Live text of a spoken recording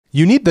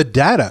you need the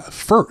data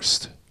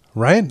first,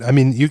 right? I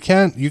mean, you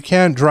can't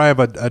drive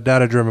a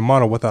data-driven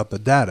model without the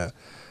data,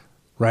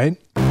 right?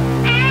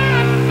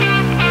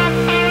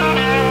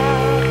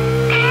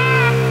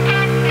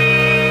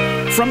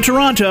 From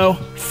Toronto,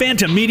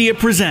 PHANTA Media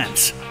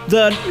presents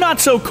the Not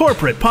So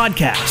Corporate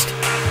Podcast.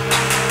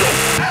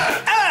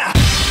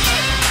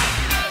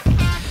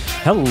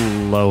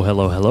 Hello.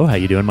 How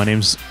you doing? My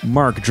name's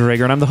Mark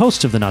Drager, and I'm the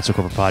host of the Not So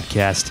Corporate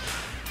Podcast.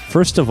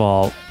 First of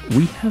all,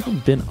 we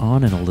haven't been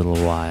on in a little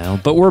while,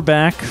 but we're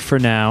back for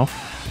now.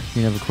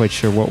 We're never quite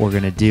sure what we're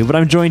going to do, but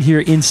I'm joined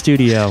here in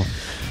studio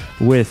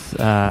with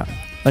a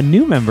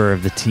new member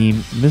of the team,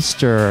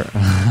 Mr.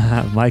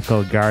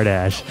 Michael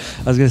Gardash.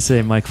 I was going to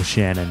say Michael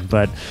Shannon,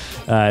 but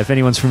if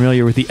anyone's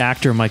familiar with the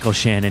actor Michael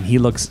Shannon, he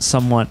looks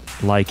somewhat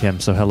like him.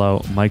 So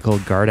hello, Michael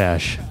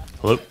Gardash.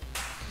 Hello.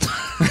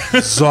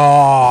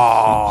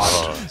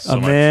 A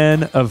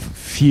man of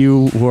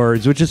few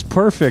words, which is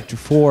perfect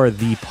for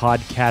the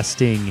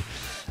podcasting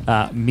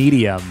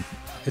medium.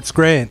 It's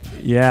great.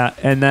 Yeah,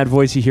 and that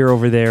voice you hear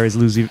over there is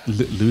Louis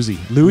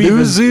Vazenios.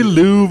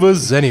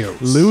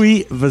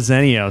 Louis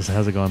Vazenios.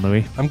 How's it going,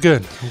 Louis? I'm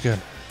good.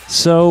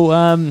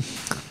 So,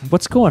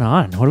 what's going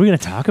on? What are we going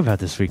to talk about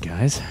this week,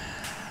 guys?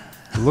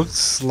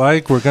 Looks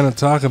like we're going to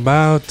talk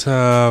about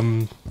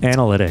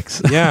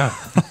analytics. Yeah,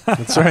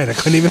 that's right. I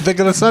couldn't even think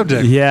of the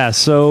subject. Yeah.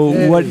 So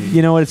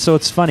So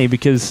it's funny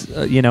because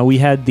we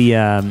had the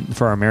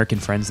for our American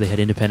friends, they had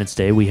Independence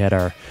Day. We had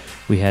our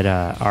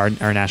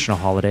national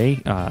holiday,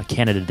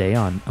 Canada Day,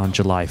 on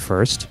July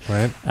 1st.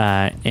 Right.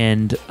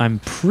 And I'm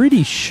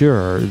pretty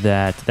sure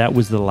that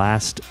was the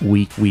last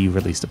week we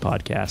released a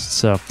podcast.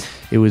 So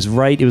it was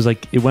right. It was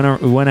like it went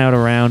out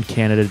around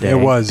Canada Day. It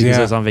was because yeah.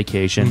 I was on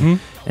vacation,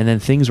 and then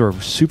things were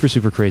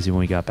super crazy when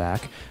we got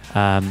back.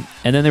 And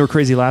then they were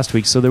crazy last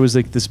week. So there was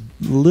like this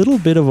little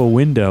bit of a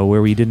window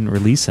where we didn't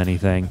release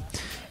anything.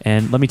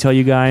 And let me tell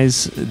you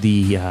guys,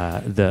 the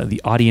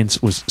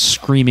audience was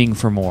screaming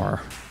for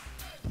more.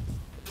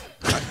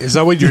 Is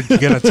that what you're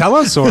going to tell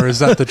us, or is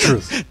that the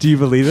truth? Do you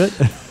believe it?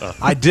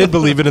 I did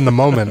believe it in the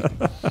moment.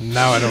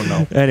 Now I don't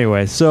know.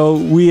 Anyway, so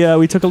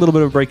we took a little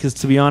bit of a break because,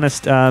 to be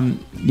honest,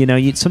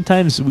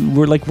 sometimes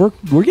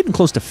we're getting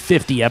close to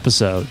 50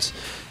 episodes,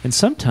 and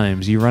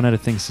sometimes you run out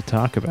of things to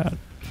talk about,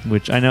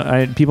 which I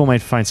know people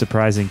might find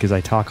surprising because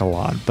I talk a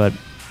lot, but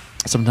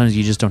sometimes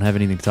you just don't have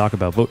anything to talk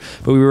about. But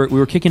we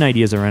were kicking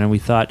ideas around, and we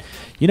thought,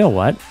 you know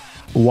what?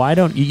 Why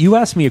don't you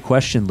asked me a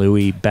question,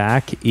 Louis,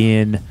 back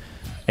in,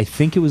 I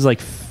think it was like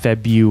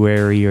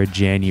February or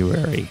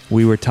January.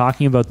 We were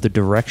talking about the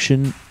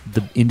direction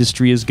the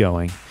industry is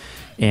going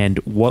and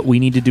what we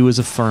need to do as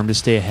a firm to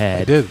stay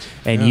ahead. I did.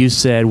 And you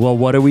said, well,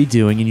 what are we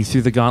doing? And you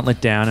threw the gauntlet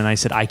down, and I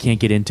said, I can't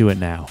get into it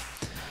now.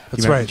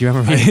 That's right. Do you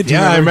remember me?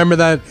 I remember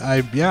that.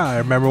 I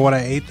remember what I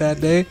ate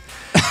that day.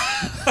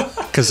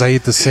 Because I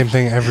eat the same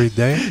thing every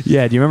day.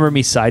 Yeah. Do you remember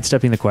me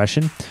sidestepping the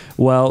question?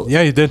 Well,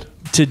 yeah, you did.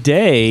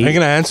 Today. Are you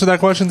going to answer that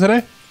question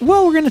today?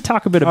 Well, we're going to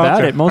talk a bit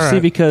about it, mostly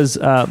because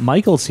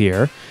Michael's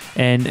here,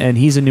 and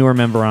he's a newer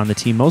member on the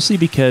team. Mostly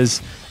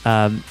because,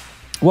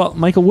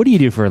 Michael, what do you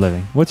do for a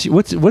living? What's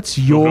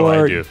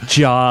your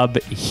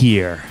job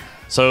here?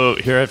 So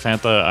here at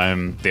PHANTA,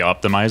 I'm the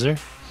optimizer.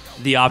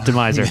 The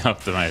optimizer. The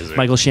optimizer.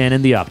 Michael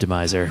Shannon, the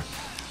optimizer.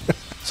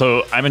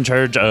 So I'm in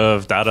charge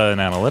of data and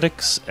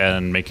analytics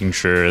and making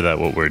sure that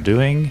what we're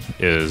doing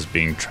is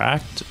being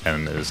tracked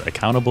and is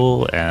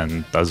accountable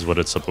and does what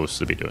it's supposed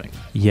to be doing.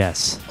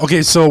 Yes.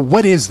 Okay, so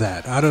what is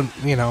that? I don't,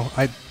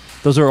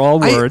 Those are all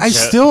words.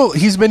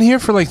 He's been here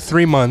for like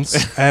 3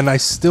 months, and I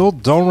still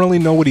don't really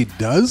know what he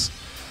does,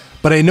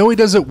 but I know he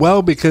does it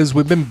well because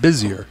we've been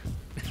busier.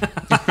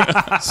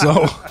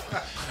 So.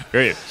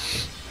 Great.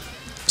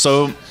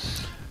 So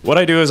what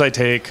I do is I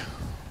take...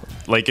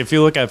 Like, if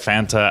you look at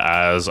PHANTA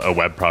as a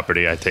web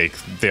property, I take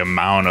the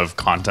amount of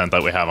content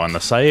that we have on the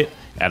site,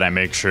 and I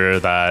make sure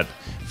that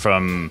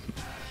from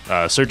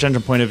a search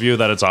engine point of view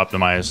that it's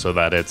optimized so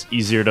that it's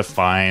easier to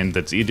find,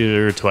 it's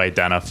easier to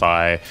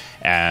identify,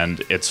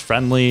 and it's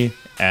friendly.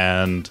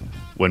 And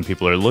when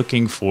people are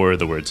looking for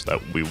the words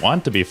that we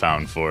want to be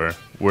found for,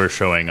 we're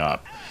showing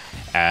up.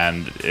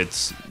 And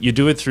you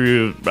do it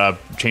through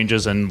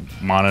changes in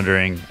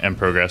monitoring and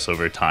progress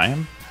over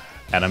time.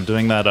 And I'm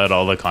doing that at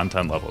all the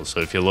content levels.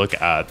 So if you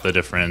look at the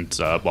different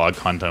blog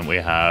content we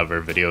have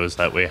or videos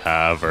that we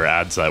have or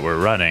ads that we're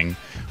running,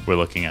 we're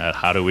looking at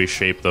how do we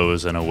shape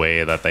those in a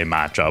way that they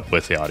match up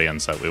with the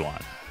audience that we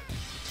want.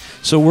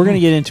 So we're going to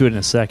get into it in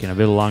a second, a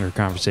bit longer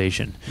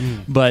conversation.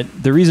 But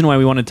the reason why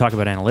we wanted to talk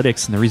about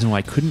analytics and the reason why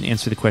I couldn't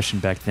answer the question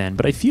back then,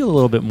 but I feel a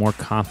little bit more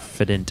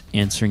confident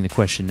answering the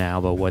question now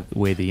about what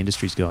way the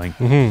industry's going,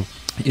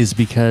 is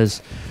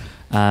because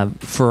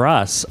for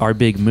us, our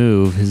big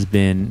move has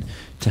been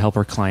to help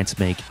our clients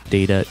make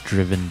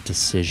data-driven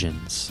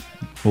decisions,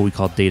 what we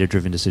call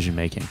data-driven decision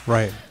making.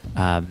 Right.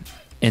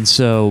 And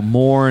so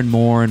more and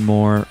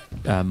more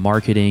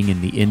marketing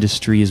in the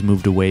industry has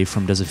moved away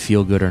from does it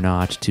feel good or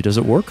not to does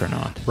it work or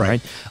not, right?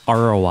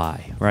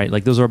 ROI, right?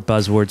 Like those are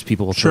buzzwords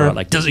people will throw out,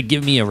 like does it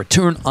give me a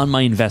return on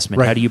my investment?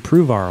 Right. How do you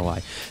prove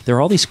ROI? There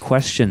are all these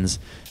questions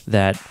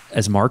that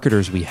as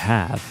marketers we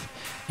have,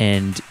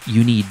 and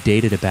you need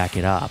data to back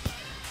it up.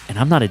 And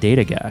I'm not a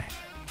data guy.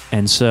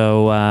 And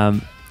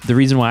so the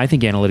reason why I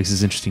think analytics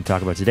is interesting to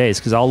talk about today is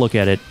because I look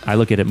at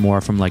it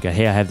more from like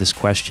hey, I have this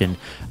question,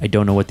 I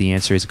don't know what the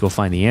answer is, go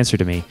find the answer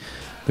to me.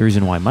 The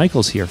reason why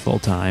Michael's here full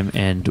time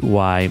and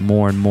why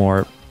more and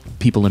more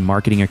people in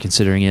marketing are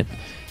considering it,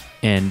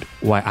 and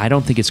why I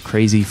don't think it's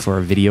crazy for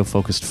a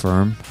video-focused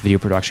firm, video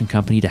production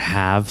company, to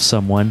have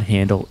someone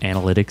handle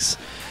analytics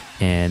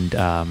and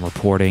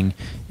reporting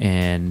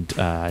and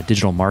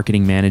digital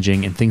marketing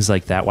managing and things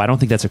like that. Well, I don't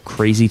think that's a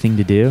crazy thing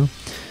to do.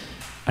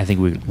 I think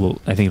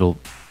it'll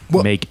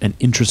make an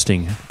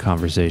interesting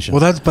conversation.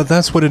 Well,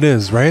 that's what it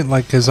is, right?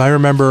 Like, because I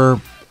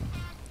remember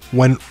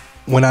when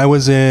I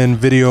was in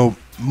video,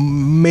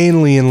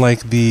 mainly in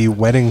like the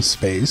wedding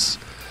space,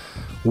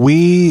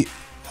 we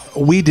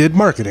did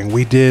marketing.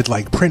 We did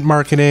like print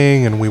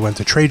marketing, and we went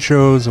to trade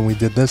shows, and we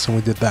did this and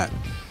we did that.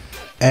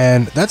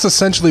 And that's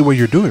essentially what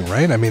you're doing,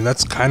 right? I mean,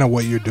 that's kind of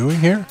what you're doing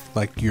here.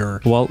 Like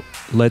you're... Well,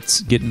 let's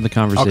get in the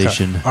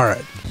conversation. Okay. All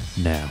right.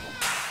 Now.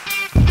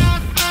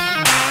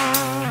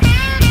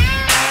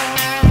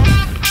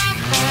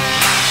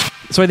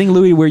 So I think,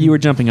 Louis, where you were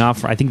jumping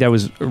off, I think that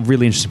was a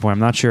really interesting point. I'm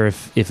not sure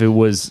if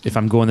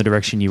I'm going the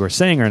direction you were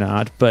saying or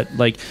not, but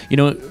like, you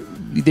know,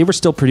 they were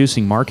still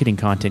producing marketing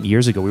content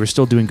years ago. We were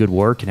still doing good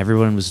work, and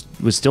everyone was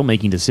still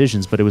making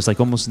decisions, but it was like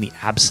almost in the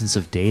absence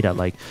of data.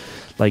 Like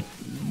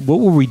what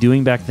were we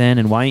doing back then,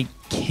 and why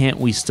can't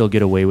we still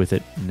get away with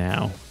it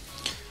now?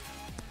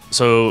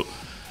 So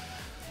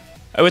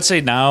I would say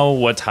now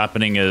what's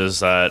happening is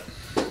that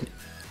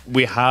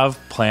we have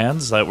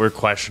plans that we're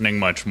questioning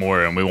much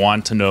more, and we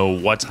want to know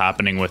what's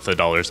happening with the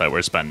dollars that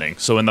we're spending.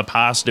 So in the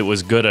past, it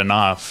was good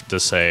enough to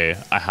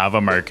say, I have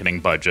a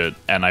marketing budget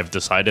and I've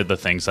decided the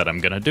things that I'm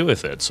going to do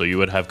with it. So you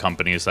would have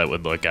companies that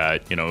would look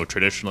at, you know,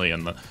 traditionally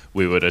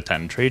we would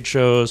attend trade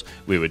shows,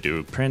 we would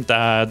do print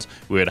ads,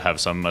 we would have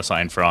some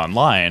assigned for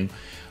online.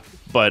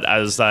 But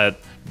as that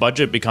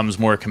budget becomes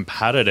more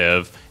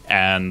competitive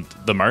and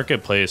the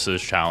marketplace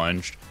is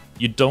challenged,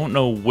 you don't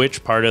know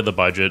which part of the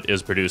budget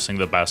is producing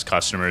the best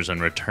customers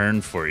in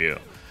return for you.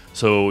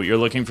 So you're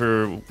looking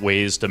for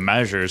ways to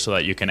measure so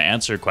that you can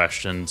answer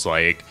questions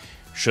like,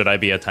 should I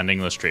be attending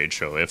this trade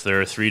show? If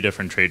there are 3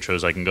 different trade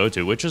shows I can go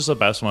to, which is the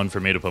best one for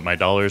me to put my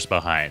dollars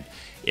behind?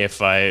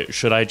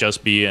 Should I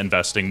just be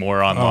investing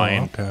more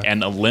online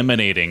and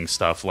eliminating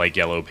stuff like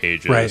yellow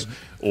pages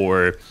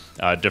or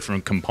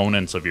different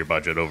components of your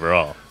budget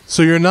overall?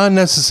 So you're not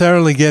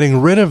necessarily getting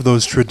rid of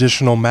those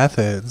traditional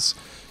methods.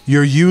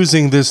 You're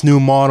using this new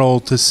model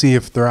to see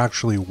if they're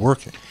actually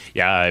working.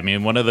 Yeah, I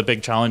mean, one of the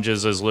big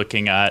challenges is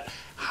looking at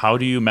how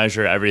do you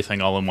measure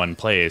everything all in one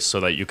place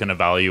so that you can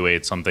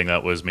evaluate something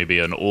that was maybe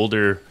an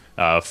older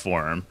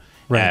form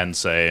and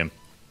say,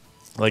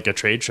 like a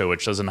trade show,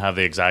 which doesn't have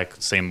the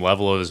exact same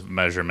level of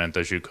measurement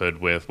as you could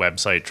with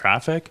website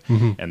traffic,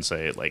 and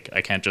say, like,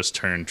 I can't just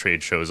turn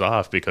trade shows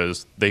off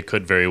because they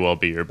could very well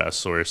be your best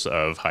source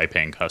of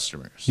high-paying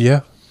customers.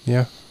 Yeah,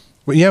 yeah.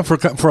 Well, yeah,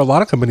 for a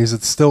lot of companies,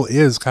 it still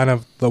is kind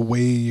of the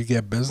way you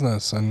get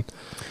business. And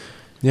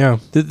yeah.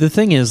 The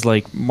thing is,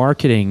 like,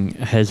 marketing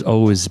has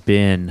always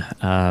been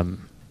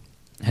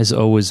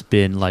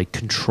like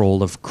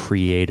control of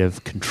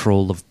creative,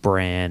 control of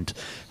brand,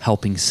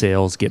 helping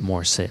sales get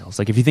more sales.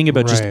 Like if you think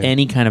about just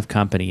any kind of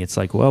company, it's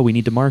like, well, we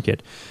need to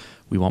market.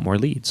 We want more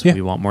leads. Yeah.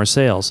 We want more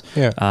sales.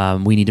 Yeah.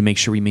 We need to make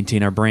sure we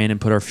maintain our brand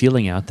and put our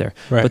feeling out there.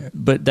 Right.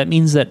 But that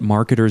means that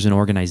marketers and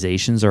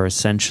organizations are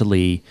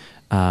essentially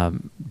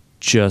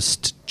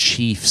just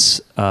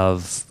chiefs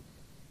of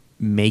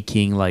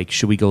making, like,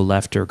 should we go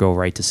left or go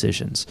right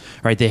decisions,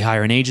 right? They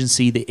hire an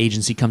agency, the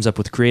agency comes up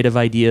with creative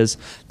ideas,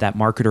 that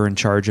marketer in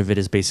charge of it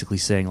is basically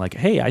saying like,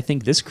 hey, I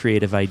think this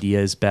creative idea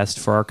is best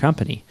for our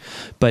company.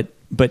 But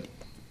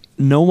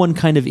no one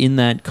kind of in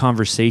that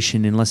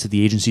conversation, unless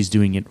the agency is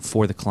doing it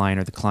for the client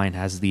or the client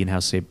has the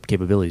in-house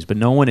capabilities, but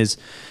no one is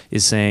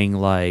saying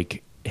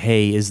like,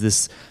 hey, is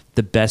this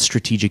the best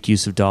strategic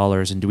use of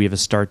dollars, and do we have a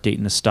start date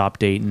and a stop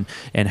date,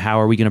 and how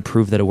are we going to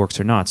prove that it works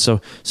or not?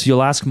 So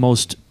you'll ask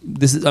most,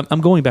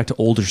 I'm going back to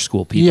older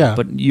school people,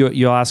 but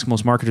you'll ask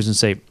most marketers and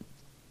say,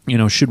 you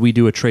know, should we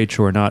do a trade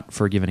show or not,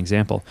 for a given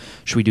example?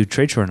 Should we do a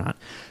trade show or not?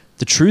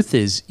 The truth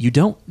is, you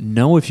don't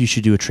know if you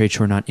should do a trade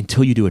show or not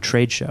until you do a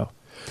trade show.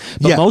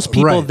 But most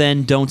people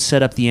then don't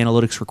set up the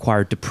analytics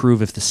required to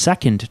prove if the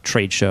second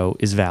trade show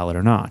is valid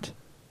or not,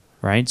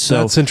 right?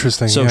 So that's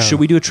interesting. So should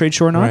we do a trade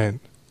show or not? Right.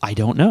 I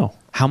don't know.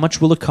 How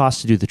much will it cost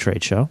to do the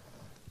trade show?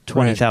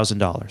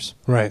 $20,000.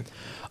 Right.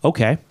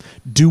 Okay.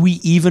 Do we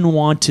even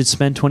want to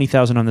spend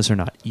 $20,000 on this or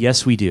not?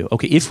 Yes, we do.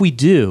 Okay. If we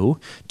do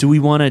we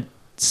want to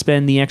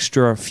spend the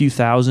extra few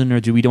thousand, or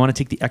do we want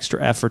to take the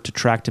extra effort to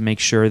track to make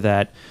sure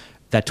that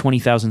that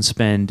 $20,000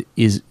 spend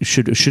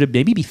should it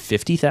maybe be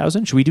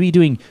 $50,000? Should we be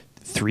doing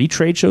 3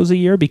 trade shows a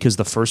year because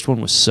the first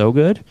one was so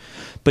good?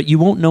 But you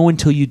won't know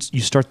until you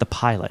start the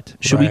pilot.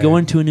 Should we go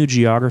into a new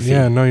geography?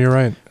 Yeah, no, you're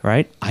right.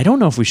 Right? I don't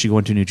know if we should go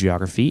into a new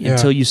geography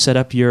until you set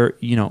up your,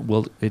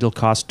 it'll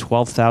cost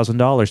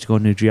 $12,000 to go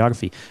into a new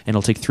geography, and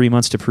it'll take 3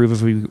 months to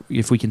prove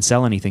if we can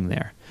sell anything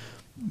there.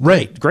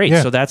 Right. Great.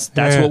 Yeah. So that's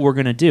Yeah. what we're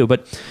going to do.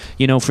 But,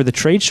 for the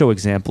trade show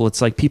example,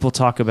 it's like people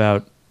talk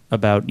about,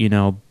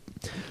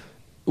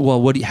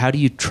 well, how do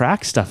you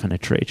track stuff in a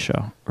trade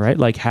show, right?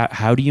 Like,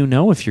 how do you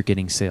know if you're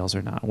getting sales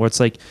or not? Well, it's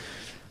like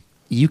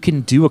you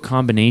can do a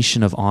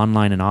combination of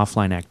online and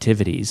offline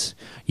activities.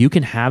 You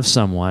can have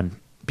someone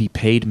be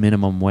paid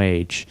minimum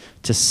wage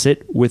to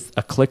sit with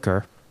a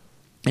clicker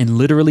and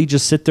literally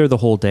just sit there the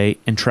whole day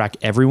and track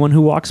everyone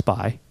who walks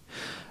by,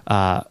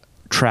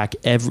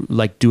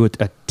 do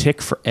a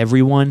tick for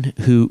everyone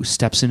who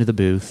steps into the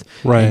booth,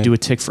 Right. and do a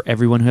tick for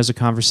everyone who has a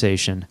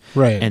conversation,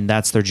 Right. and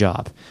that's their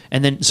job.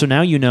 And then, so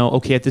now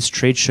okay, at this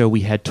trade show,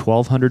 we had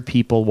 1,200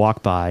 people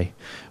walk by,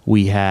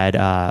 we had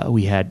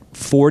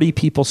 40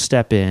 people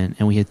step in,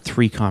 and we had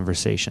 3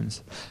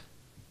 conversations.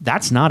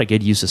 That's not a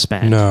good use of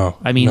spend. No,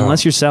 I mean, no.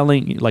 unless you're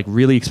selling like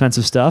really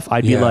expensive stuff,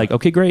 I'd be Yeah. like,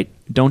 okay, great,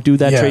 don't do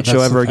that Yeah, trade show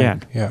that's the ever thing.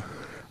 again. Yeah.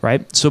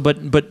 Right. So,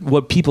 but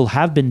what people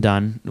have been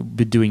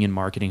doing in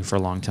marketing for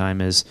a long time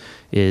is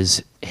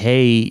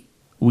hey,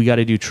 we got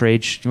to do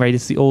trade, right?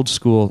 It's the old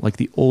school, like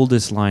the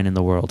oldest line in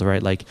the world,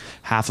 right? Like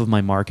half of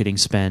my marketing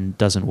spend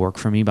doesn't work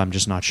for me, but I'm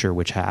just not sure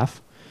which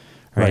half,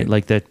 right? Right.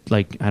 Like that,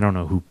 like, I don't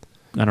know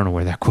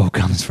where that quote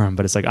comes from,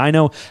 but it's like, I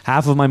know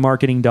half of my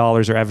marketing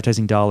dollars or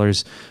advertising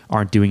dollars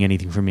aren't doing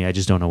anything for me. I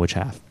just don't know which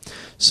half.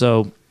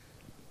 So,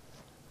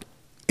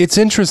 It's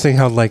interesting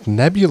how like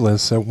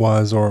nebulous it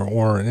was,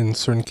 or in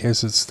certain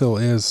cases still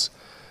is.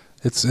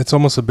 It's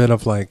almost a bit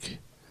of like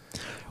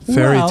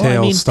fairy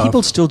tale stuff.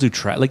 People still do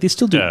they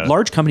still do. Yeah.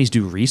 Large companies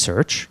do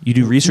research. You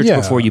do research Yeah.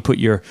 before you put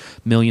your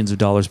millions of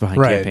dollars behind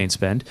Right. campaign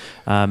spend.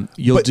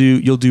 You'll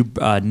do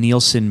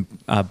Nielsen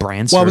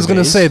brand surveys. Well, I was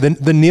going to say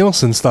the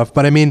Nielsen stuff,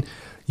 but I mean,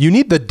 you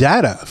need the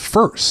data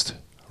first,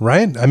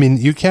 right? I mean,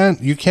 you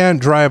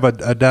can't drive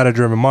a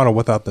data-driven model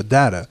without the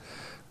data,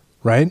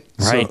 right?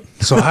 Right.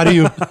 So how do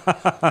you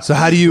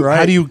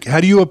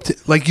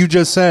like you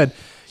just said,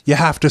 you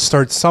have to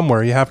start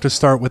somewhere. You have to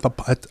start with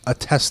a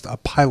test, a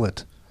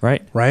pilot,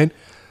 Right. right?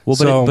 Well,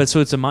 So- but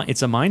it's a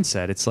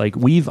mindset. It's like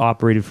we've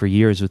operated for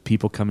years with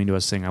people coming to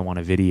us saying, "I want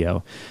a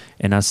video,"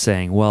 and us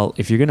saying, "Well,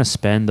 if you're going to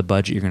spend the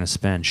budget you're going to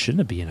spend,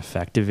 shouldn't it be an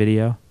effective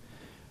video?"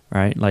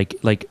 Right? Like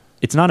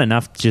it's not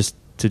enough just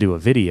to do a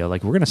video.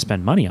 Like, we're going to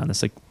spend money on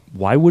this. Like,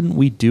 why wouldn't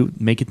we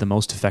make it the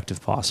most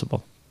effective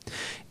possible?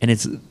 And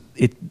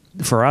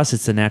for us,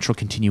 it's the natural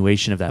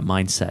continuation of that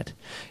mindset.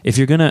 If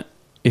you're gonna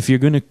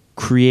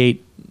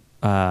create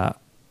a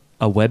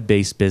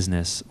web-based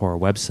business or a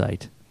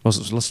website,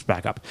 let's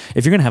back up.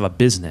 If you're gonna have a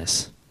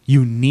business,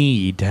 you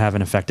need to have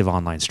an effective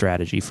online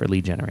strategy for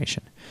lead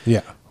generation.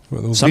 yeah.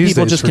 Well, Some these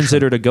people days, just for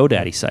consider sure. it a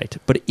GoDaddy site,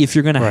 but if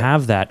you're gonna Right.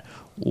 have that,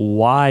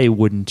 why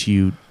wouldn't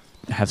you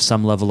have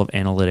some level of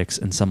analytics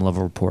and some level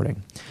of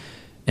reporting?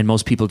 And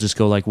most people just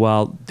go like,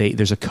 well,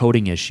 there's a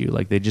coding issue.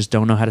 Like, they just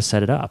don't know how to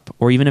set it up.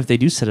 Or even if they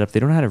do set it up, they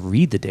don't know how to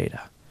read the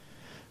data,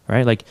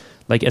 right?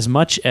 Like as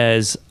much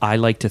as I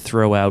like to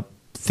throw out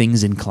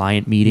things in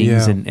client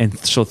meetings Yeah. and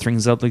throw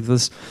things out like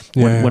this,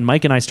 Yeah. when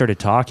Mike and I started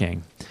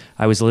talking,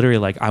 I was literally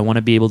like, I want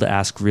to be able to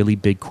ask really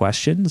big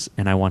questions,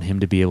 and I want him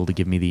to be able to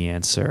give me the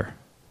answer.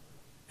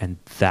 And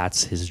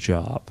that's his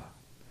job.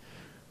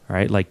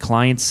 Right? Like,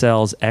 client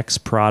sells X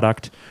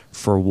product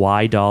for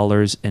Y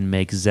dollars and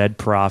makes Z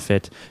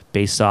profit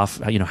based off,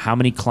 how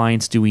many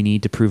clients do we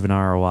need to prove an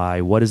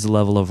ROI? What is the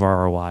level of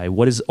ROI?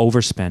 What is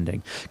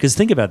overspending? Because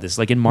think about this,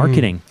 like in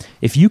marketing,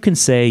 if you can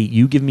say,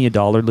 you give me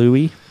 $1,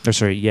 Louis,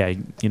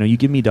 you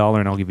give me $1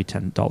 and I'll give you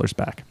 $10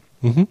 back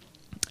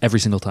every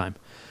single time.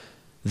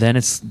 Then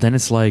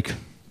it's like,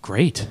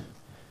 great,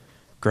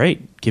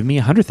 give me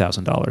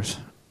 $100,000.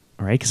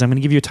 Right, because I'm going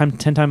to give you a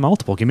 10-time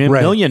multiple. Give me $1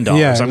 Right. million.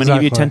 Yeah, I'm going to give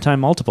you a exactly. 10-time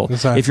multiple.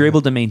 Exactly. If you're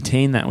able to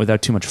maintain that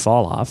without too much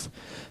fall off.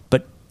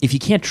 But if you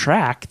can't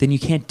track, then you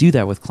can't do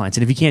that with clients.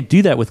 And if you can't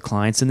do that with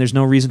clients, then there's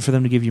no reason for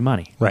them to give you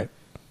money. Right.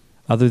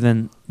 Other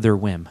than their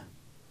whim.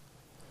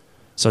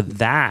 So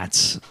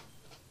that's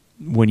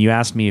when you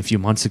asked me a few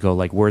months ago,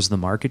 like, where's the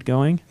market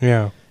going?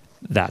 Yeah.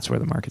 That's where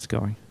the market's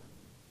going.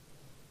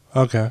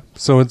 Okay.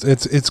 So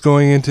it's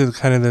going into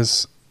kind of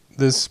this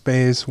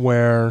space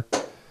where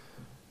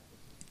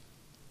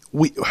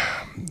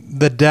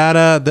the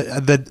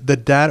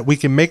data, we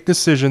can make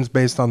decisions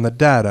based on the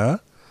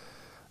data,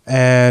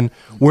 and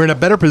we're in a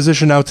better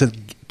position now to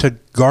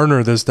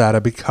garner this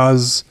data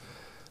because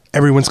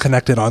everyone's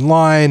connected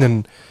online,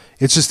 and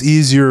it's just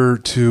easier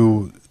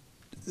to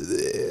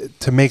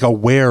make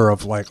aware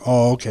of like,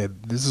 oh, okay,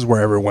 this is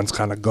where everyone's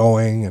kind of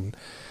going,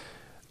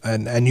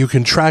 and you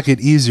can track it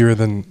easier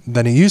than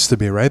it used to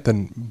be, right?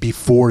 Than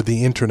before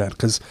the internet.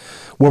 Because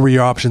what were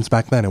your options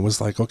back then? It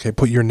was like, okay,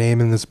 put your name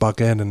in this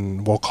bucket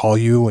and we'll call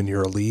you and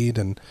you're a lead.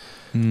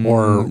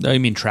 Or I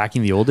mean,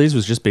 tracking the old days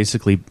was just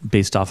basically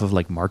based off of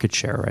like market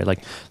share, right?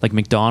 Like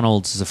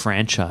McDonald's is a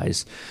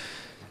franchise.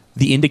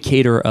 The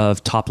indicator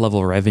of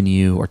top-level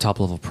revenue or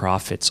top-level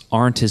profits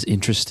aren't as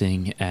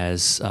interesting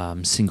as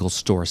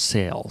single-store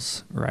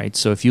sales, right?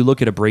 So if you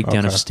look at a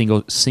breakdown of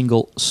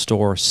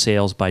single-store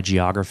sales by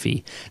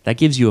geography, that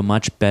gives you a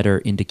much better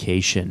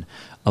indication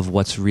of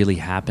what's really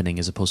happening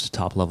as opposed to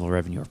top-level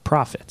revenue or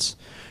profits,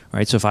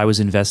 right? So if I was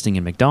investing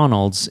in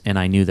McDonald's and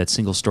I knew that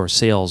single store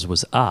sales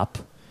was up,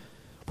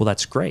 well,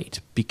 that's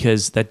great,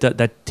 because that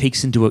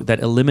takes that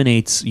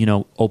eliminates,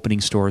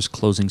 opening stores,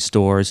 closing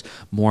stores,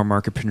 more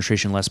market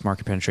penetration, less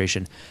market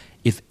penetration.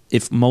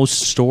 If most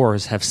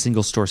stores have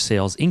single store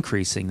sales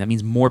increasing, that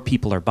means more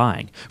people are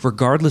buying,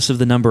 regardless of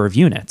the number of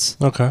units.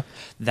 Okay.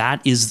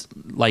 That is,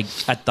 like,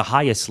 at the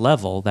highest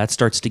level, that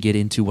starts to get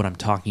into what I'm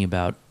talking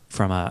about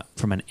from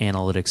an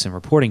analytics and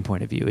reporting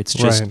point of view. It's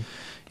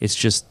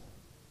just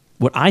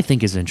what I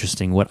think is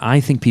interesting, what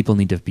I think people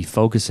need to be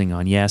focusing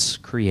on. Yes,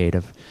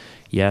 creative.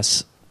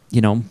 Yes,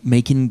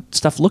 making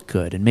stuff look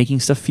good and making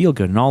stuff feel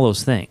good and all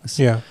those things.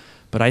 Yeah.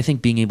 But I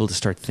think being able to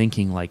start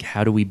thinking, like,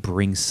 how do we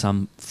bring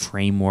some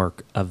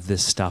framework of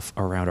this stuff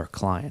around our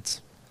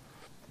clients?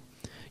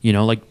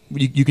 Like,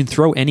 you can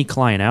throw any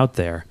client out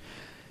there.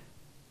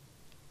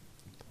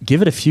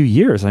 Give it a few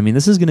years. I mean,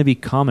 this is going to be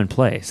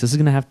commonplace. This is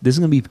going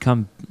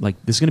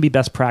to be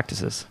best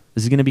practices.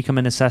 This is going to become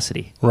a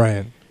necessity.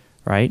 Right.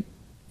 Right?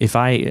 If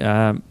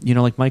I,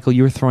 like Michael,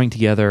 you were throwing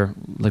together,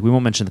 like, we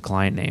won't mention the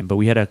client name, but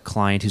we had a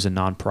client who's a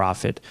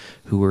nonprofit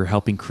who were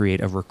helping create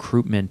a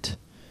recruitment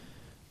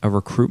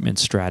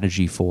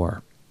strategy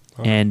for.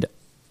 Oh. And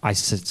I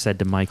said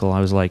to Michael, I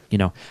was like,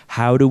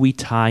 how do we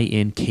tie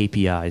in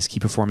KPIs, key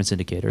performance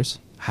indicators?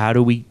 How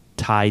do we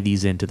tie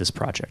these into this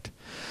project?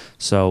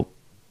 So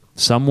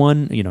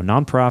someone,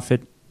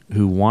 nonprofit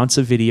who wants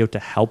a video to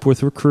help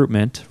with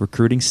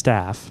recruiting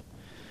staff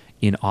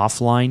in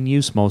offline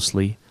use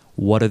mostly,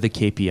 what are the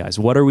KPIs?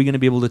 What are we going to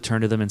be able to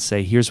turn to them and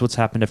say, here's what's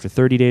happened after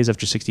 30 days,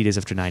 after 60 days,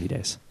 after 90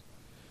 days?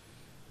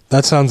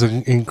 That sounds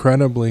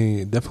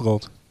incredibly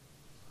difficult.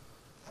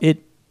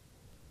 It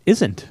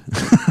isn't.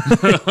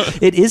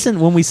 It isn't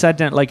when we sat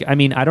down. Like, I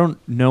mean, I don't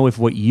know if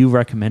what you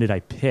recommended I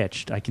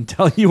pitched. I can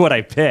tell you what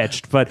I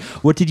pitched, but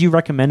what did you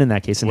recommend in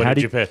that case? And what how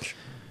did you pitch?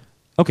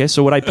 Okay,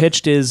 so what I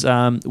pitched is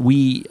I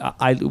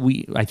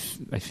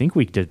think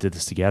we did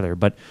this together,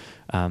 but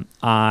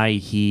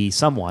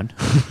someone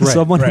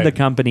in the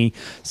company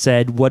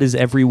said, what is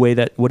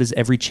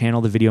every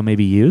channel the video may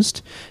be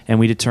used? And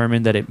we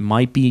determined that it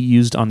might be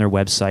used on their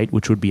website,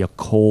 which would be a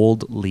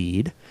cold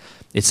lead.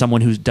 It's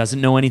someone who doesn't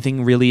know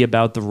anything really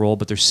about the role,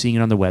 but they're seeing it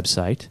on the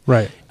website.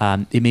 Right.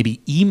 It may be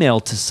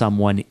emailed to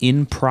someone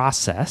in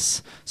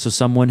process. So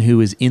someone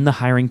who is in the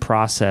hiring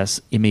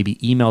process, it may be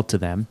emailed to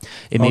them.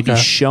 It may be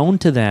shown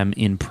to them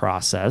in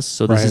process.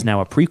 So this is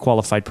now a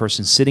pre-qualified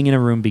person sitting in a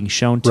room being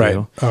shown to. Right.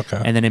 Okay.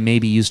 And then it may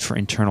be used for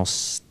internal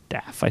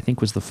staff, I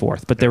think was the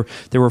fourth. But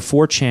there were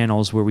 4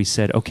 channels where we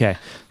said, okay,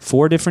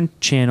 4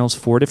 different channels,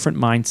 4 different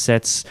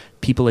mindsets,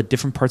 people at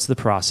different parts of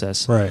the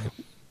process. Right.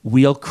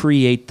 We'll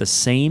create the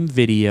same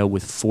video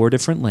with 4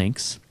 different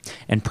links,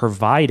 and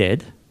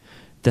provided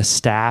the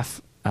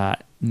staff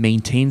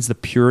maintains the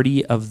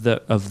purity of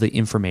the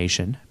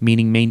information,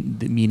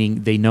 meaning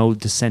they know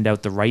to send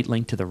out the right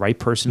link to the right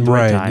person at the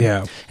right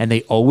time, and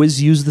they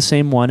always use the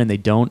same one and they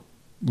don't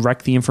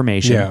wreck the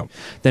information,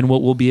 then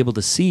what we'll be able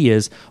to see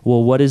is,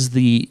 well, what is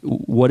the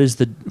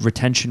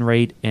retention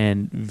rate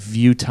and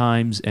view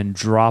times and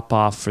drop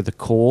off for the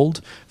cold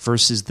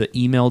versus the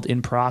emailed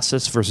in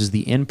process versus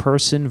the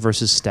in-person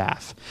versus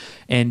staff.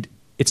 And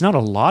it's not a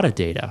lot of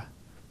data,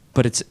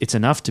 but it's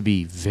enough to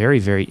be very,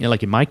 very,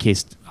 like in my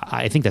case,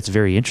 I think that's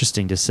very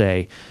interesting to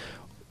say,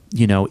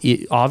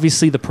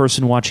 obviously the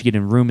person watching it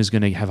in room is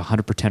going to have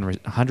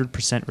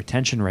 100%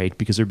 retention rate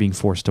because they're being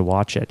forced to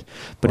watch it.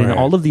 But in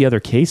all of the other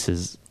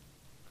cases,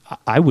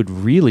 I would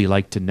really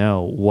like to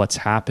know what's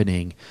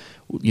happening.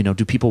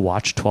 Do people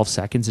watch 12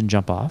 seconds and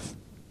jump off?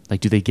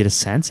 Like, do they get a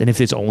sense? And if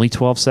it's only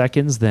 12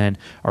 seconds, then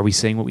are we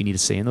saying what we need to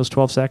say in those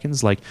 12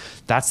 seconds? Like,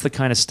 that's the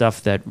kind of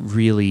stuff that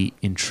really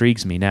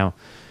intrigues me. Now,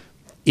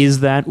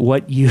 is that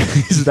what you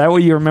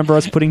remember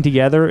us putting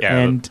together? Yeah.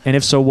 And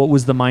if so, what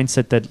was the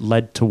mindset that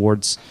led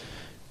towards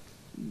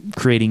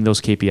creating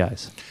those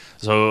KPIs?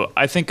 So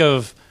I think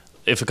of,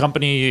 if a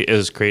company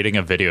is creating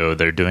a video,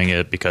 they're doing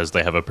it because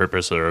they have a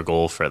purpose or a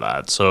goal for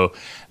that. So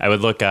I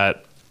would look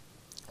at,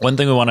 one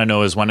thing we want to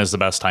know is when is the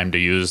best time to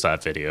use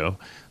that video.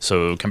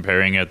 So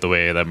comparing it the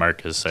way that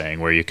Mark is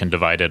saying, where you can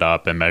divide it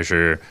up and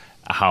measure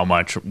how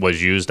much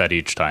was used at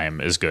each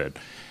time, is good.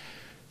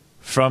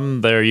 From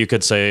there, you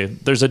could say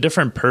there's a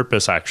different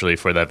purpose actually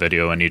for that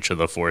video in each of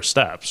the 4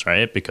 steps,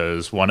 right?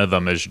 Because one of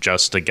them is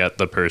just to get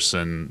the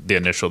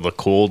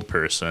cold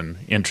person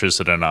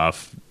interested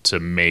enough to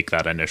make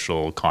that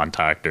initial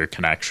contact or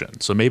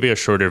connection. So maybe a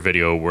shorter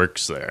video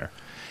works there.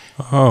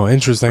 Oh,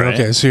 interesting. Right?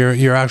 Okay, so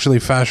you're actually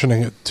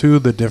fashioning it to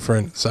the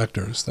different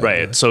sectors.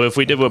 Right. So if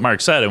we did what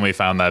Mark said and we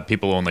found that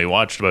people only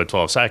watched about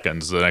 12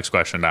 seconds, the next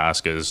question to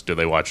ask is, do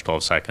they watch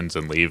 12 seconds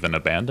and leave and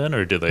abandon,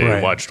 or do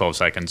they watch 12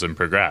 seconds and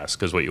progress?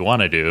 Because what you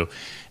want to do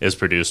is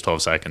produce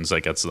 12 seconds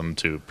that gets them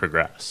to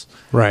progress.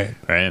 Right.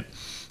 Right.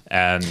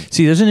 And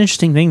see, there's an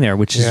interesting thing there,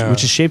 which has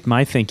shaped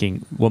my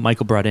thinking. What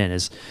Michael brought in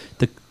is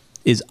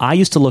I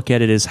used to look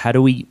at it as, how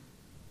do we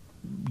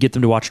get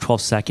them to watch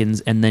 12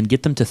 seconds, and then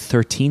get them to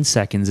 13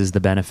 seconds is the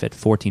benefit.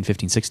 14,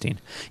 15, 16.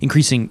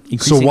 Increasing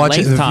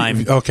length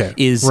time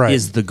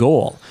is the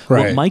goal.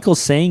 Right. What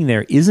Michael's saying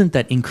there isn't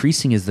that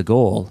increasing is the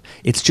goal.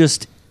 It's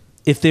just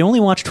if they only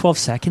watch 12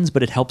 seconds,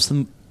 but it helps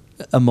them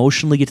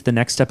emotionally get to the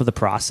next step of the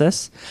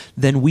process,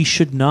 then we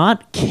should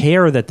not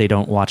care that they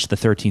don't watch the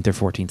 13th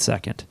or 14th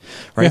second.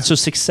 Right? Yeah. So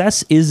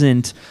success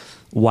isn't,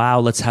 wow,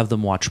 let's have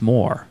them watch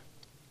more.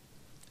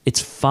 It's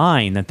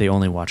fine that they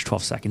only watch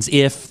 12 seconds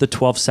if the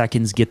 12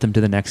 seconds get them to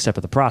the next step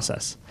of the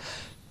process.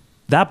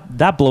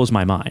 That blows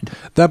my mind.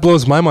 That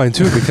blows my mind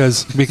too,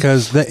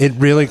 because it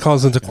really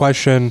calls into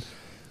question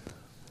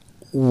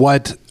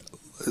what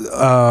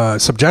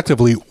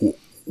subjectively,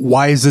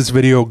 why is this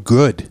video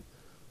good,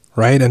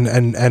 right?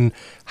 And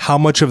how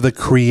much of the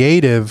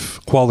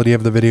creative quality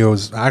of the video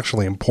is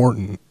actually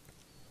important.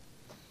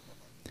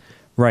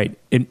 Right.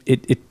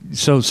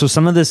 So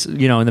some of this,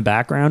 in the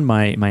background,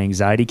 my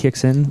anxiety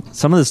kicks in.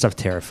 Some of this stuff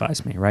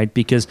terrifies me, right?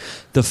 Because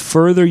the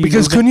further you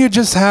couldn't you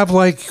just have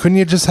like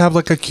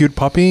a cute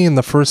puppy in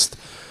the first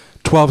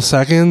 12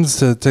 seconds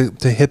to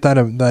hit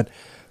that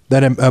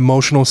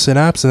emotional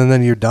synapse, and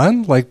then you're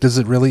done? Like, does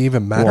it really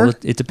even matter? Well,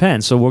 it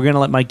depends. So we're going to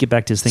let Mike get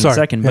back to his thing in a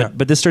second.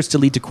 But this starts to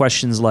lead to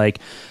questions like,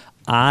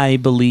 I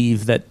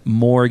believe that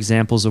more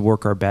examples of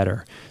work are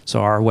better.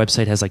 So our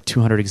website has like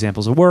 200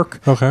 examples of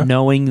work. Okay.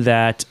 Knowing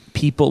that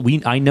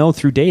I know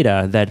through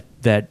data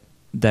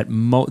that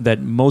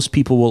most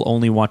people will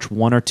only watch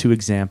one or two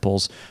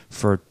examples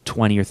for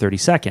 20 or 30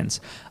 seconds.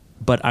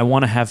 But I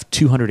want to have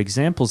 200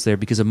 examples there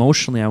because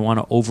emotionally I want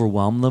to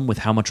overwhelm them with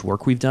how much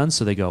work we've done.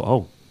 So they go,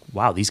 oh,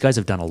 wow, these guys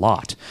have done a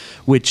lot,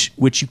 which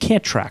you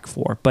can't track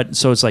for. But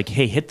so it's like,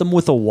 hey, hit them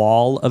with a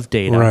wall of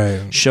data,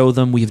 right. Show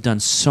them we've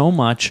done so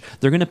much.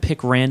 They're going to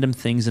pick random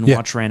things and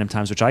watch random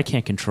times, which I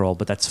can't control,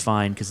 but that's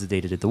fine because the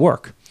data did the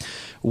work.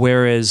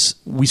 Whereas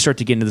we start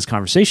to get into this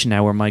conversation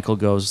now where Michael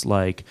goes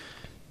like,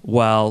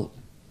 well,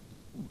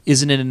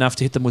 isn't it enough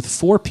to hit them with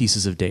 4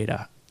 pieces of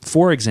data?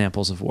 4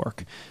 examples of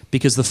work,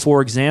 because the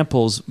 4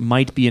 examples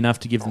might be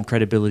enough to give them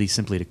credibility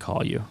simply to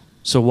call you.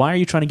 So why are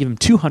you trying to give them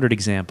 200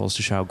 examples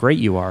to show how great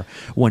you are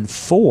when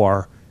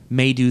 4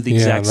 may do the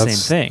exact same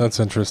thing? That's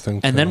interesting.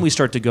 And then we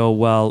start to go,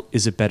 well,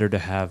 is it better to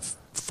have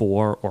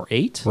 4 or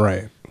 8?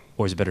 Right.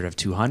 Or is it better to have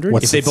 200?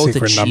 What's if they the both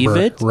secret achieve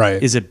number? it,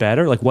 Right. Is it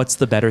better? Like, what's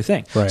the better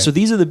thing? Right. So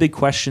these are the big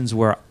questions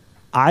where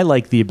I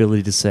like the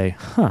ability to say,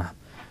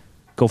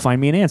 go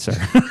find me an answer.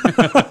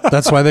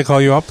 That's why they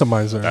call you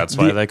Optimizer. That's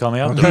why they call me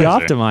Optimizer.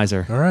 The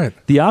Optimizer. All right.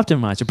 The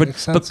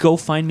Optimizer. But go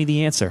find me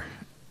the answer.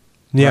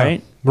 Yeah.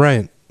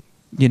 Right.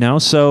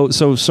 So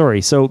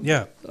sorry. So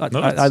yeah,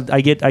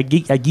 I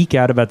geek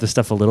out about this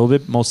stuff a little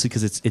bit, mostly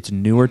because it's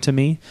newer to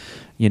me.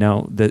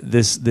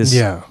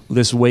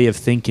 This way of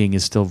thinking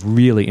is still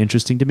really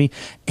interesting to me,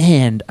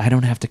 and I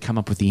don't have to come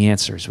up with the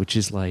answers, which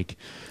is like,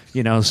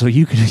 so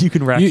you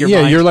can wrap your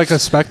mind. You're like a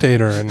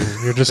spectator, and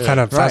you're just kind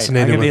of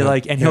fascinated. I'm gonna with be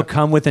like, and he'll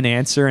come with an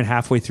answer, and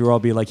halfway through I'll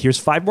be like, here's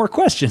 5 more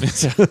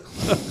questions.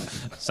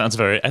 Sounds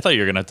very. I thought you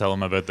were gonna tell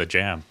him about the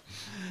jam.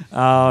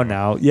 Oh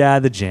no, yeah,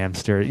 the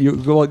Jamster.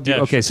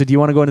 Okay, so do you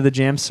want to go into the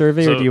Jam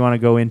survey, or do you want to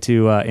go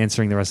into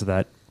answering the rest of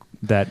that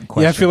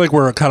question? Yeah, I feel like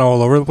we're kind of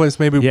all over the place.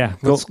 Maybe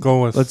let's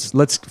go with.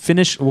 Let's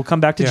finish. We'll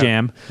come back to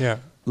Jam. Yeah.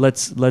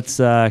 Let's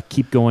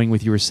keep going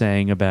with you were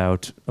saying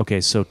about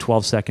so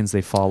 12 seconds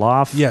they fall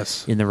off.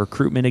 Yes. In the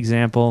recruitment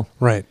example.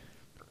 Right.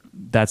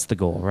 That's the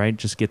goal, right?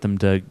 Just get them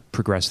to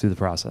progress through the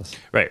process.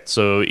 Right.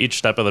 So each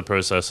step of the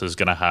process is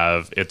going to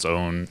have its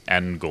own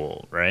end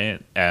goal, right?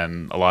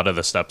 And a lot of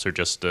the steps are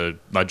just to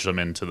nudge them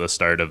into the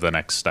start of the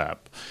next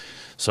step.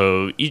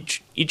 So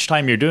each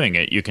time you're doing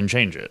it, you can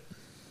change it,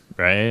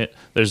 right?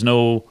 There's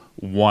no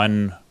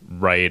one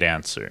right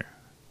answer.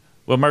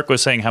 Well, Mark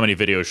was saying how many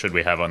videos should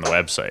we have on the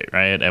website,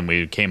 right? And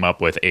we came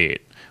up with 8.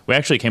 We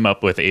actually came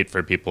up with 8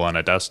 for people on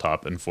a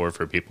desktop and 4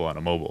 for people on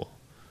a mobile,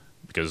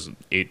 because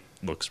 8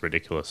 looks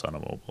ridiculous on a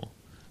mobile.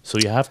 So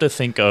you have to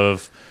think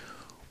of,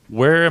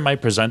 where am I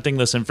presenting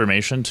this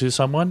information to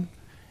someone,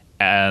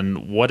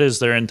 and what is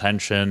their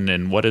intention,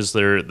 and what is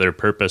their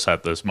purpose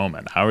at this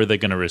moment? How are they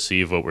going to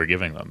receive what we're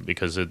giving them?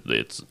 Because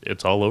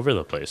it's all over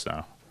the place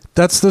now.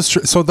 That's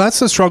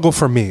the struggle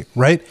for me,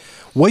 right?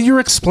 What you're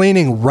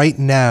explaining right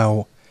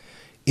now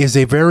is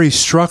a very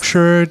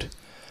structured,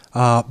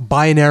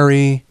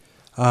 binary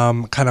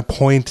kind of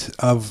point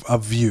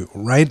of view,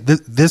 right?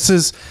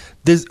 This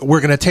we're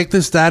going to take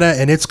this data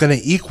and it's going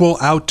to equal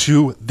out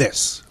to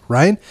this,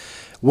 right?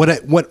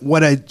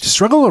 What I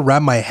struggle to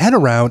wrap my head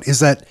around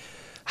is that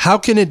how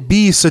can it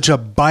be such a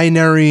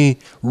binary,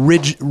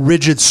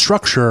 rigid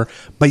structure,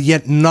 but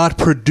yet not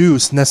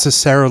produce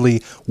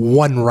necessarily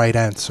one right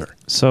answer?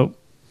 So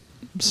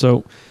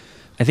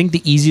I think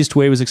the easiest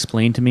way it was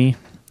explained to me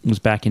was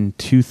back in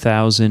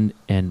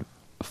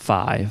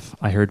 2005.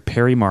 I heard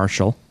Perry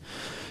Marshall,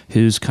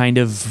 who's kind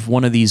of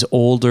one of these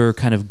older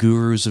kind of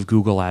gurus of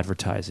Google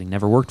advertising.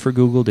 Never worked for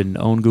Google, didn't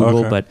own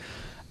Google, but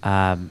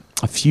a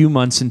few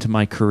months into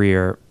my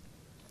career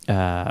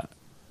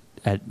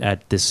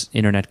at this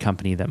internet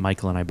company that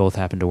Michael and I both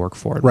happened to work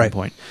for at one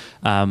point,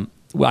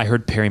 I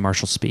heard Perry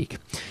Marshall speak.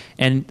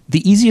 And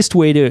the easiest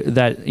way to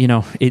that,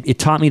 it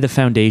taught me the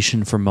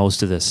foundation for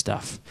most of this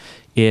stuff.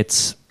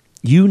 It's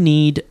you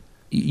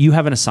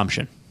have an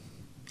assumption.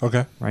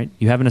 Okay. Right?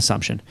 You have an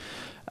assumption.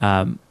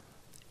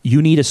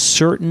 You need a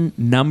certain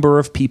number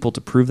of people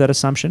to prove that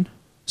assumption.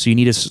 So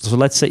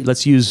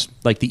let's use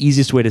like the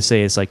easiest way to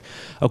say is like,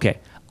 okay,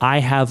 I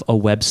have a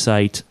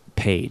website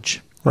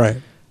page. Right.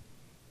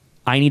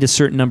 I need a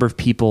certain number of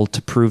people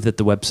to prove that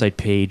the website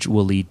page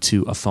will lead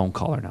to a phone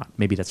call or not.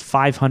 Maybe that's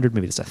 500,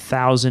 maybe that's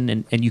 1,000,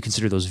 and you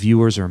consider those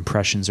viewers or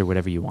impressions or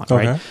whatever you want,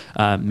 okay.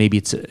 right? Maybe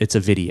it's a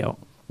video.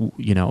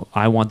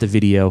 I want the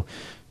video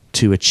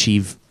to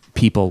achieve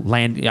people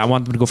land. I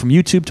want them to go from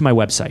YouTube to my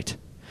website.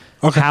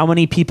 Okay. How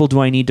many people do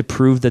I need to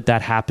prove that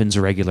happens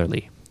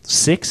regularly?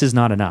 6 is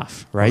not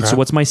enough, right? Okay. So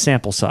what's my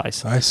sample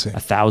size? I see.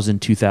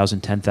 1,000,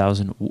 2,000,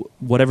 10,000,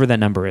 whatever that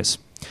number is.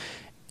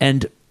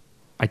 And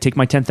I take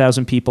my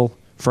 10,000 people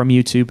from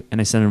YouTube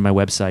and I send them to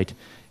my website.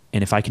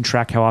 And if I can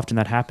track how often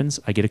that happens,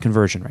 I get a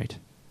conversion rate.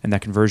 And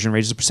that conversion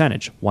rate is a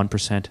percentage,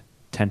 1%,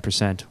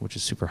 10%, which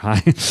is super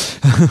high,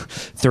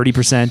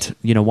 30%,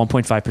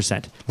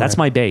 1.5%. That's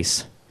my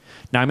base.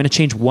 Now I'm going to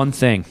change one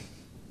thing.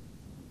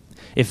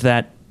 If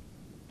that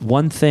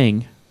one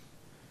thing,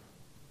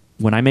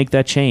 when I make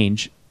that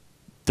change,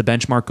 the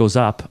benchmark goes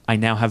up, I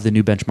now have the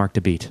new benchmark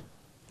to beat.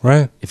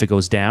 Right. If it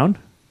goes down,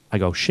 I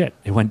go, shit,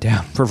 it went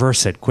down.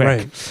 Reverse it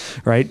quick.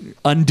 Right?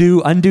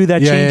 Undo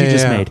that change you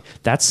just made.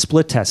 That's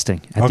split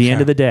testing at the end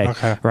of the day.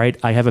 Okay. Right?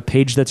 I have a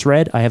page that's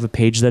red. I have a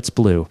page that's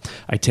blue.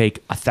 I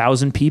take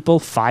 1,000 people,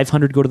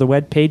 500 go to the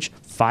web page,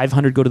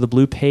 500 go to the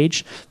blue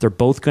page. They're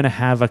both going to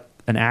have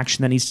an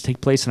action that needs to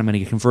take place and I'm going to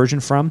get conversion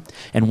from.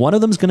 And one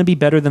of them is going to be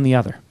better than the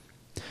other.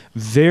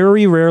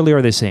 Very rarely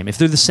are they the same. If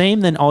they're the same,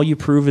 then all you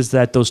prove is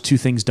that those two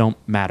things don't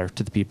matter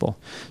to the people.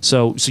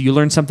 So you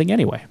learn something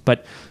anyway.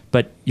 But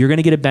you're going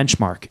to get a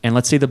benchmark. And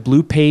let's say the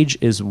blue page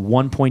is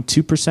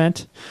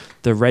 1.2%.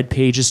 The red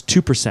page is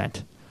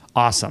 2%.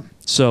 Awesome.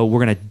 So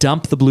we're going to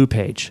dump the blue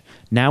page.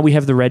 Now we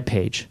have the red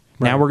page.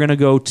 Right. Now we're going to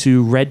go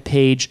to red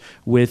page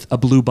with a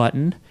blue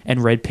button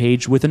and red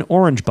page with an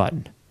orange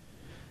button.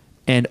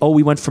 And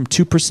we went from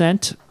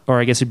 2%, or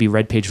I guess it'd be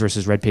red page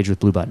versus red page with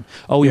blue button.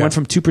 We went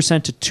from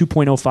 2% to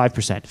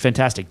 2.05%.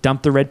 Fantastic.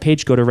 Dump the red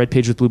page, go to red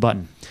page with blue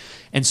button.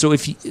 And so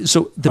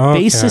the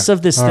basis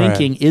of this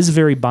thinking is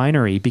very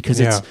binary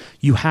because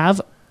you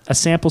have a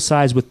sample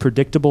size with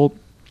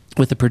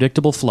a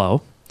predictable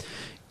flow,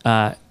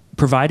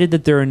 provided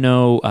that there are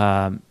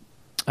no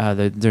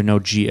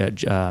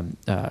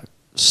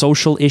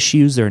social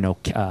issues. There are no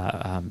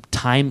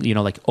time,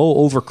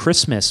 over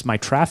Christmas, my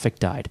traffic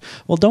died.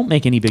 Well, don't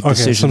make any big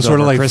decisions. Some sort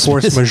of like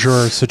Christmas. force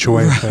majeure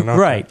situation. Okay.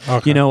 Right.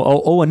 Okay.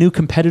 A new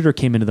competitor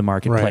came into the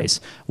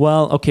marketplace. Right.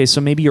 Well, okay, so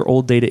maybe your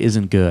old data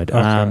isn't good.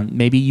 Okay.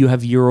 Maybe you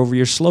have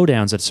year-over-year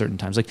slowdowns at certain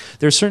times. Like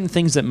there are certain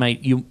things that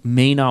you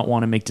may not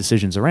want to make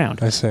decisions around.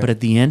 I see. But at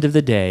the end of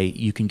the day,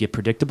 you can get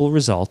predictable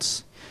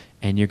results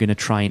and you're going to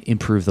try and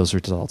improve those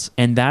results.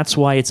 And that's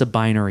why it's a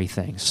binary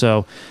thing.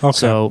 So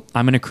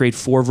I'm going to create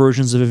 4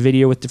 versions of a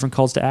video with different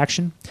calls to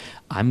action.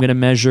 I'm going to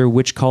measure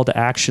which call to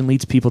action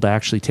leads people to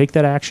actually take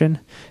that action.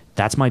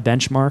 That's my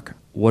benchmark.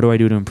 What do I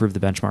do to improve the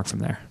benchmark from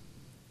there?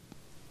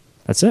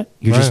 That's it.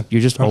 You're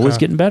just always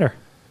getting better.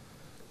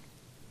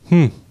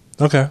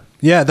 Okay.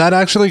 Yeah, that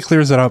actually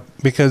clears it up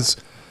because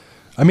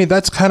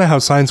that's kind of how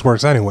science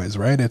works anyways,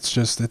 right? It's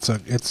just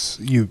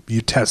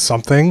you test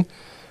something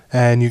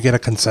and you get a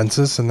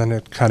consensus, and then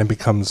it kind of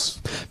becomes.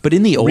 But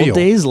in the old real.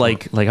 days,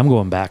 like I'm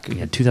going back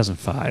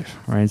 2005,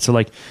 right? So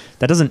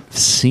that doesn't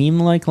seem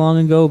like long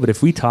ago, but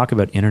if we talk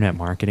about internet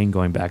marketing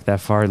going back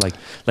that far,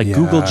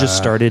 Google just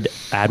started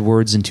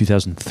AdWords in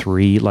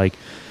 2003.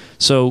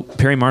 So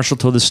Perry Marshall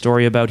told this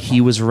story about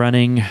he was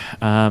running.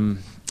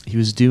 He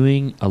was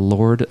doing a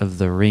Lord of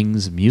the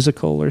Rings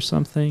musical or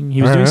something.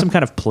 He was doing some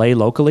kind of play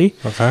locally,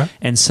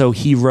 and so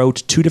he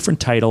wrote 2 different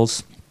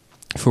titles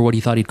for what he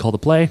thought he'd call the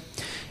play.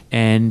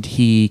 And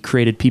he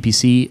created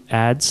PPC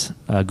ads,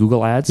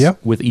 Google ads,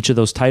 with each of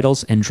those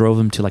titles and drove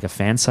them to a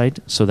fan site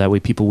so that way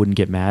people wouldn't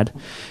get mad.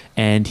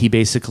 And he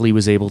basically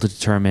was able to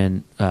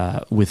determine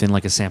within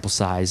a sample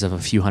size of a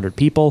few hundred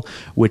people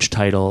which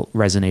title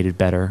resonated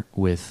better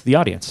with the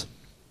audience.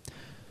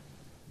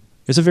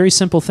 It's a very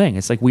simple thing.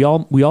 It's we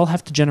all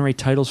have to generate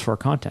titles for our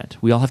content.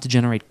 We all have to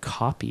generate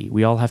copy.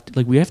 We all have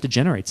to we have to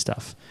generate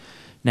stuff.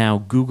 Now,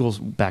 Google's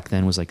back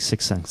then was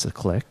 6 cents a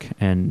click,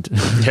 and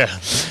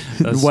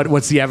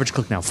what's the average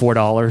click now? $4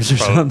 or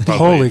something?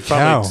 Holy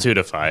cow! Probably 2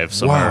 to 5,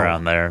 somewhere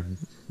around there.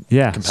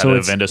 Yeah,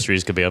 competitive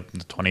industries could be up to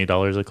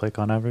 $20 a click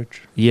on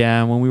average.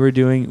 Yeah, when we were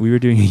doing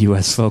a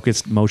US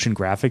focused motion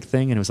graphic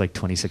thing, and it was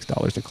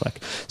 $26 a click.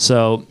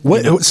 So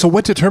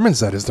what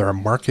determines that? Is there a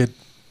market?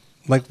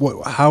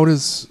 How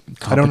does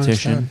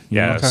competition?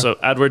 So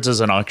AdWords is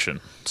an auction.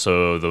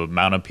 So the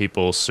amount of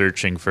people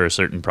searching for a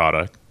certain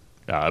product.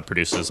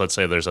 Produces, let's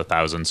say there's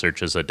 1,000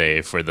 searches a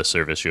day for the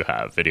service you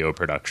have, video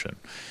production.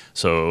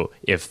 So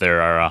if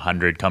there are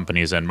 100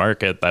 companies in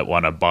market that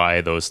want to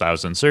buy those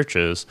 1,000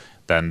 searches,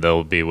 then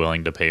they'll be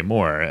willing to pay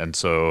more. And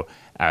so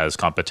as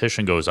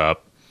competition goes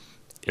up,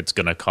 it's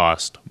going to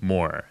cost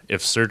more.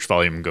 If search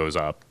volume goes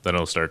up, then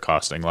it'll start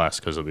costing less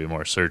because there'll be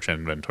more search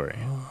inventory.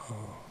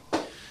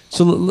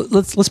 So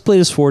let's play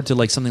this forward to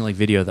like something like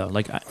video though.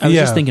 Like I was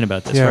just thinking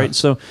about this, right?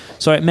 So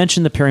I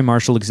mentioned the Perry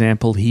Marshall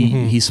example.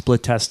 He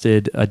split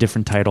tested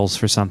different titles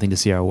for something to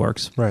see how it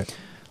works. Right.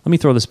 Let me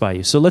throw this by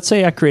you. So let's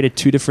say I created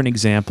 2 different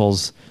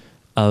examples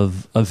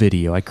of a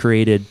video. I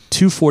created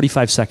 2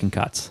 45-second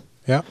cuts.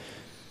 Yeah.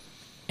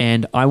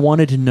 And I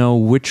wanted to know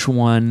which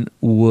one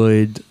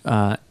would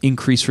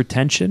increase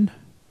retention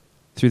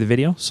through the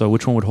video. So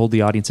which one would hold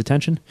the audience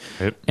attention,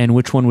 and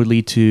which one would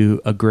lead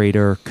to a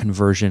greater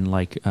conversion,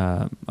 like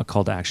a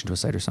call to action to a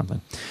site or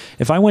something.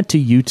 If I went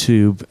to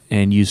YouTube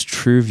and used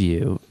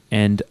TrueView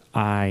and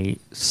I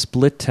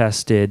split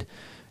tested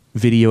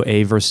video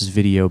A versus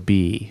video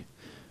B,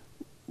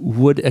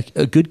 would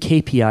a good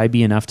KPI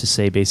be enough to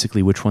say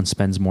basically which one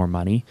spends more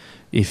money?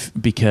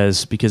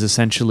 Because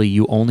essentially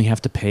you only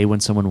have to pay when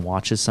someone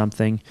watches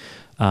something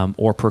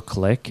or per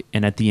click,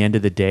 and at the end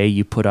of the day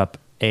you put up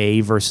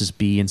A versus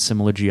B in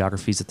similar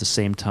geographies at the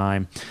same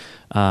time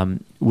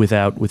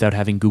without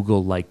having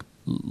Google like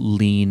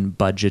lean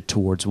budget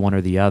towards one or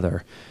the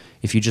other.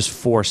 If you just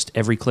forced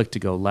every click to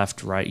go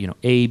left, right,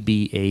 A,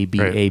 B, A, B,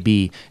 right. A,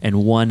 B,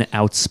 and one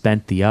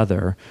outspent the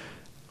other,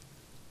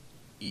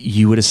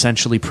 you would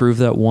essentially prove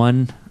that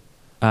one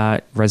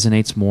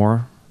resonates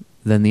more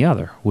than the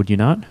other, would you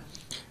not?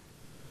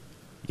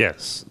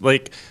 Yes.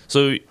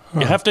 So you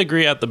have to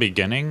agree at the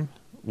beginning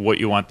what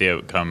you want the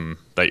outcome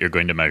that you're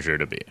going to measure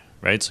to be,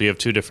 right? So you have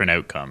 2 different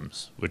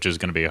outcomes, which is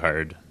going to be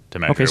hard to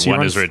measure. Okay, so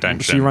one is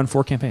retention. So you run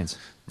 4 campaigns.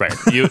 Right.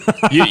 You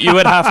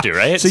would have to,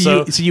 right?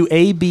 So you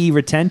A/B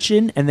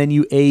retention and then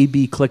you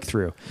A/B click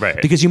through.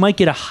 Right. Because you might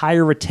get a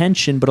higher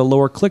retention but a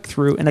lower click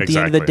through, and at the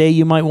end of the day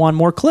you might want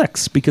more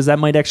clicks because that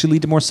might actually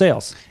lead to more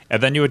sales.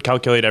 And then you would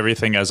calculate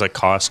everything as a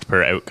cost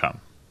per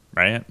outcome,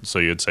 right? So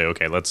you'd say,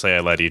 okay, let's say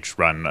I let each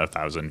run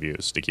 1,000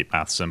 views to keep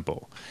math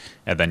simple.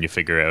 And then you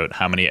figure out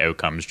how many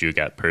outcomes do you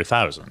get per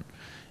 1,000.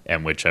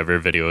 And whichever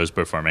video is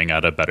performing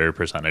at a better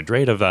percentage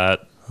rate of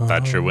that,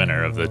 that's your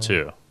winner of the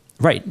 2.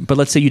 Right, but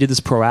let's say you did this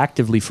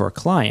proactively for a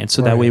client,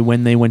 so that way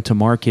when they went to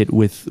market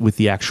with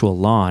the actual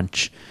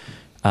launch,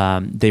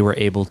 they were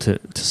able to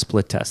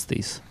split test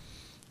these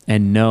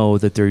and know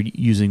that they're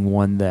using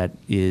one that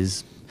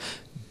is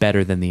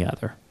better than the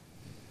other.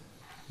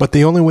 But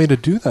the only way to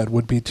do that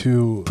would be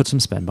to put some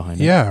spend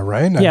behind it. Yeah,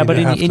 right. But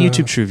in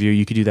YouTube TrueView,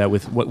 you could do that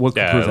with what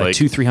could prove that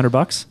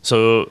 $200-300.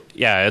 So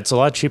it's a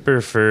lot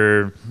cheaper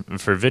for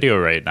video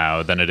right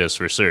now than it is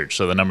for search.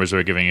 So the numbers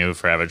we're giving you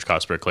for average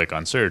cost per click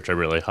on search are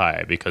really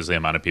high because the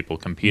amount of people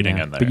competing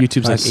in there. But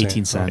YouTube's like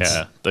 18 cents.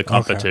 Yeah, the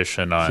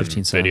competition on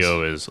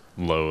video is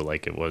low,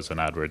 like it was in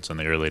AdWords in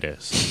the early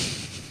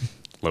days.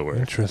 Lower.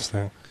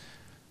 Interesting,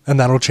 and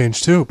that'll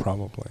change too,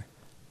 probably.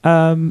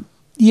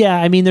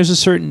 Yeah, I mean, there's a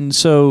certain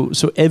so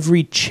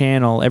every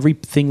channel,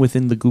 everything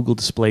within the Google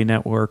Display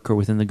Network or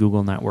within the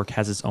Google Network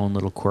has its own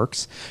little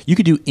quirks. You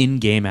could do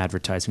in-game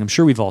advertising. I'm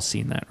sure we've all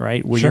seen that,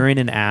 right? Where you're in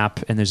an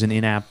app and there's an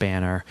in-app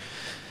banner.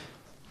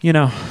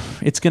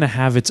 It's going to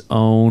have its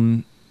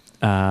own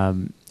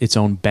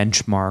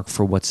benchmark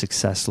for what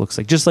success looks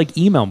like. Just like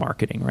email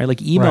marketing, right?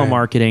 Like email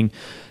marketing,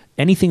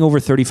 anything over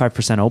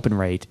 35% open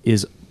rate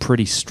is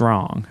pretty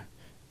strong.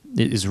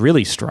 It is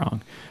really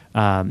strong.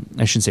 I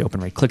shouldn't say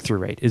open rate, click-through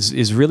rate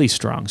is really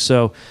strong.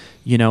 So,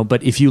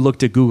 but if you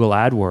looked at Google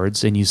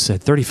AdWords and you said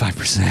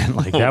 35%,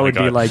 like that would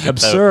be like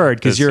absurd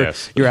because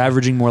you're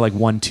averaging more like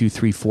 1, 2,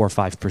 3, 4,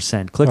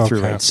 5%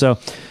 click-through rate. So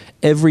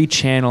every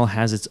channel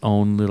has its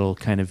own little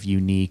kind of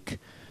unique,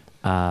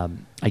 I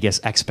guess,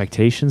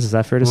 expectations. Is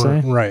that fair to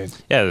say? Right.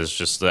 Yeah, it's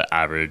just the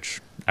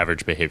average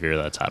behavior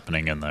that's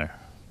happening in there.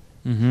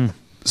 Mm-hmm.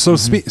 So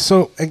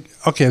so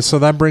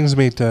that brings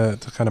me to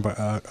kind of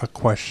a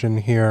question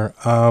here.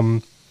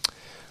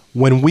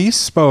 When we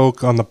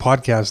spoke on the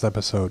podcast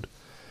episode,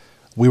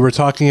 we were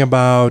talking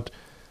about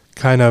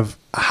kind of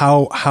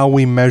how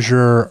we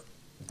measure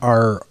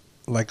our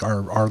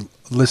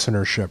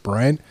listenership,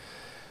 right?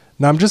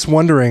 Now I'm just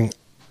wondering,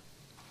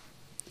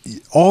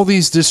 all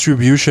these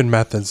distribution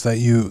methods that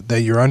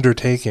you're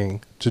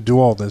undertaking to do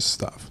all this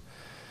stuff,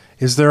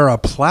 is there a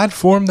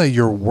platform that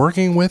you're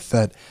working with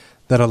that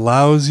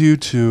allows you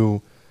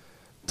to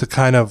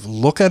kind of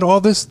look at all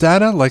this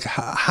data? Like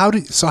how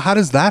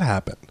does that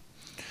happen?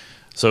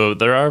 So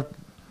there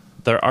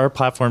are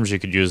platforms you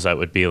could use that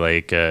would be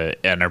like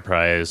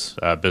enterprise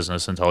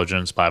business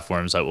intelligence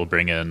platforms that will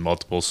bring in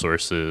multiple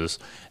sources,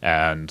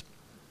 and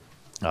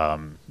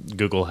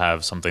Google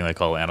have something they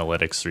call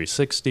Analytics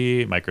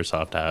 360.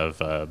 Microsoft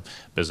have a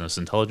business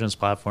intelligence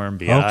platform,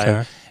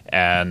 BI,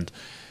 and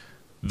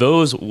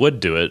those would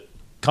do it.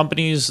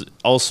 Companies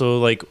also,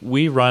 like,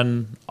 we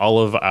run all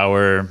of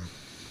our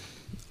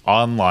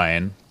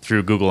online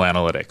through Google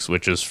Analytics,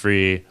 which is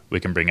free. We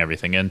can bring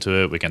everything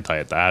into it. We can tie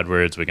it to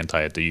AdWords. We can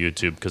tie it to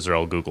YouTube because they're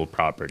all Google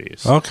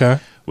properties. Okay.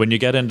 When you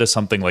get into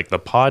something like the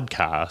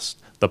podcast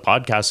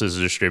is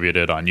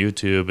distributed on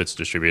YouTube. It's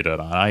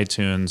distributed on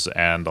iTunes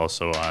and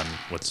also on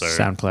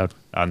SoundCloud.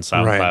 On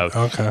SoundCloud.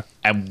 Right. Okay.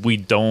 And we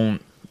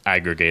don't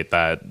aggregate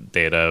that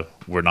data,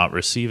 we're not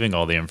receiving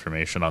all the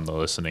information on the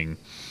listening,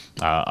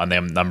 on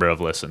the number of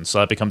listens. So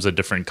that becomes a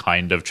different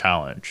kind of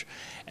challenge.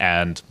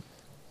 And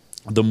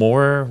the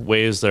more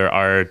ways there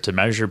are to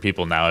measure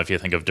people now, if you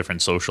think of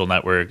different social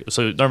networks,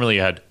 so normally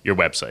you had your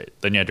website,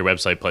 then you had your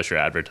website plus your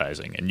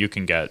advertising, and you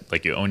can get,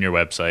 like, you own your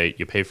website,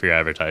 you pay for your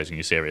advertising,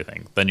 you see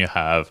everything. Then you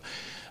have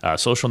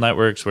social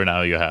networks where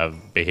now you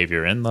have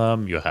behavior in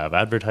them, you have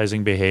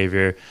advertising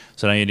behavior.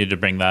 So now you need to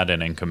bring that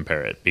in and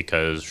compare it,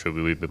 because should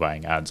we be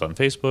buying ads on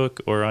Facebook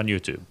or on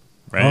YouTube,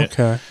 right?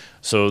 Okay.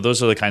 So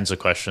those are the kinds of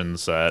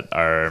questions that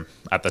are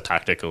at the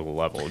tactical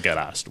level get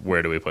asked.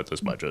 Where do we put this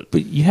budget?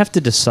 But you have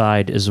to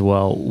decide as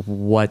well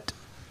what.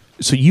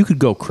 So you could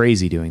go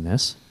crazy doing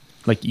this.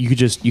 Like you could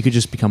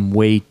just become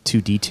way too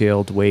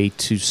detailed, way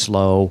too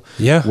slow,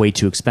 way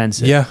too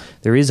expensive. Yeah.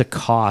 There is a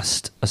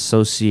cost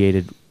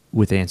associated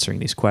with answering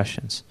these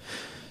questions.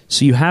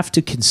 So you have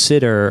to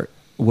consider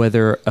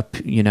whether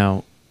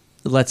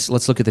let's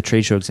look at the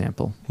trade show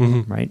example,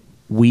 right?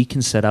 We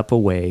can set up a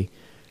way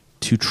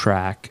to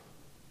track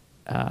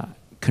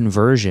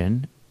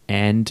conversion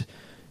and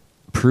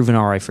prove an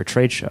ROI for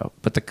trade show,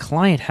 but the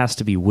client has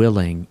to be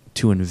willing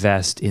to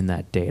invest in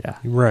that data.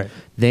 Right.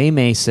 They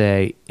may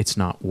say it's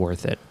not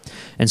worth it.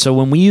 And so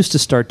when we used to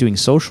start doing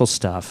social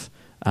stuff,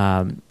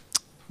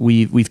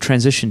 we've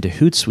transitioned to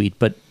Hootsuite,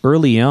 but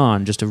early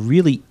on, just a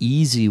really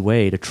easy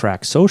way to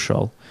track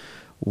social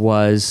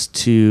was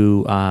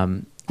to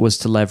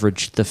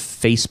leverage the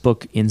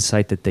Facebook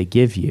insight that they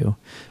give you.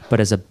 But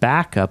as a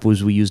backup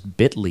we used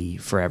Bitly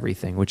for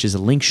everything, which is a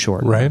link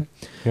shortener. Right.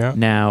 Yeah.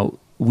 Now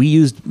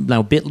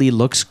Bitly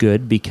looks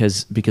good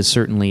because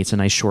certainly it's a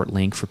nice short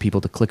link for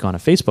people to click on a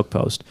Facebook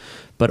post.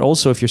 But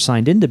also if you're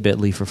signed into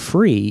Bitly for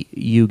free,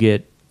 you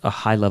get a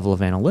high level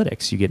of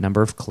analytics. You get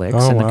number of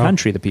clicks and the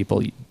country, the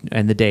people,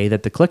 and the day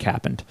that the click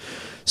happened.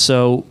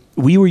 So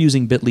we were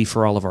using Bitly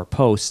for all of our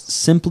posts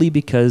simply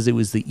because it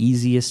was the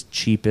easiest,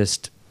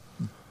 cheapest,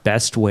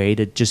 best way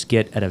to just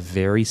get at a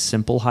very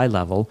simple high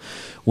level.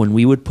 When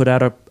we would put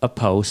out a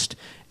post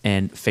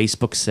and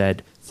Facebook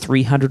said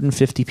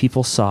 350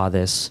 people saw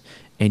this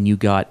and you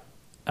got,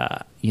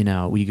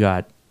 we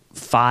got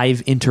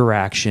 5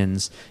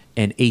 interactions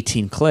and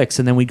 18 clicks,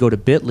 and then we go to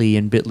Bitly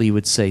and Bitly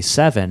would say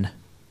 7.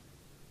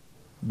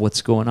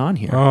 What's going on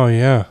here? Oh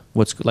yeah.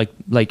 What's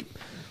like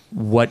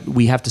what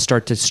we have to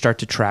start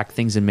to track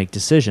things and make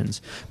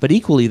decisions. But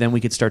equally, then we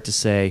could start to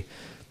say,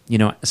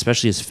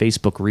 especially as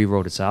Facebook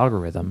rewrote its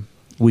algorithm,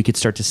 we could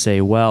start to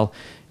say, well,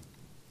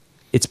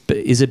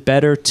 is it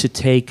better to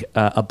take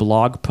a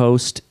blog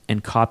post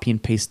and copy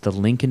and paste the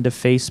link into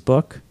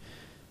Facebook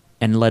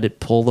and let it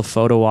pull the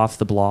photo off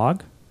the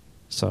blog?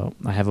 So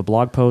I have a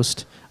blog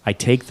post, I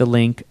take the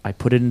link, I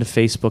put it into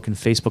Facebook, and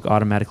Facebook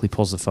automatically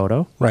pulls the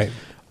photo. Right.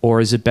 Or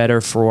is it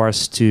better for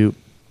us to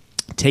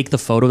take the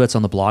photo that's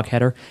on the blog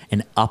header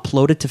and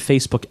upload it to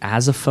Facebook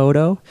as a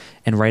photo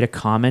and write a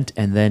comment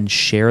and then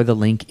share the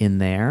link in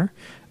there?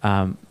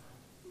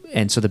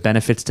 And so the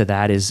benefits to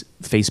that is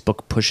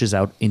Facebook pushes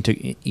out into,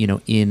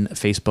 in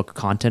Facebook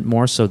content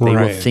more. So they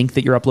will think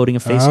that you're uploading a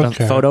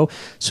photo,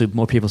 so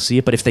more people see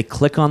it. But if they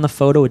click on the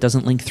photo, it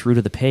doesn't link through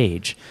to the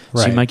page.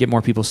 So you might get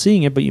more people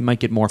seeing it, but you might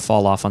get more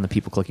fall off on the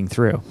people clicking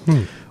through.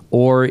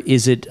 Or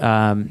is it...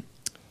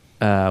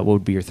 what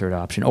would be your third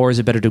option? Or is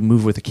it better to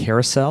move with a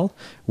carousel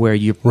where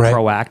you're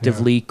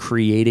proactively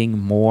creating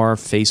more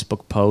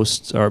Facebook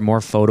posts or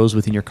more photos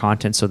within your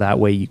content so that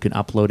way you can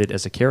upload it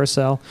as a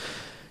carousel?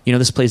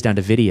 This plays down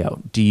to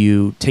video. Do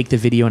you take the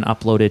video and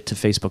upload it to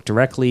Facebook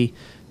directly,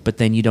 but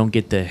then you don't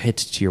get the hit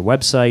to your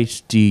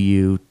website? Do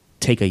you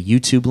take a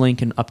YouTube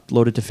link and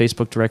upload it to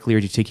Facebook directly, or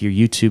do you take your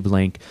YouTube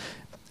link,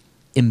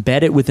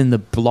 embed it within the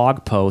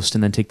blog post,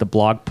 and then take the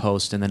blog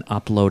post and then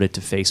upload it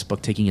to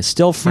Facebook, taking a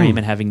still frame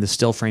and having the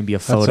still frame be a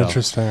photo? That's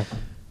interesting.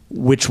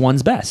 Which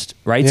one's best,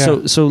 right?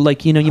 Yeah. So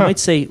you might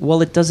say,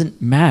 well, it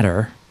doesn't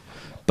matter,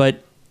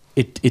 but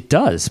it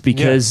does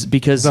because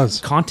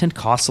content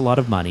costs a lot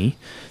of money,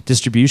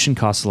 distribution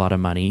costs a lot of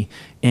money,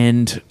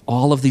 and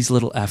all of these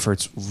little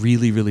efforts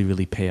really, really,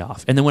 really pay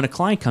off. And then when a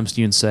client comes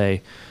to you and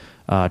say,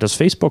 does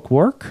Facebook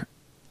work?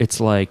 It's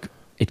like,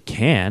 it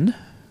can,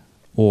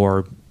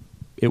 or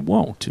it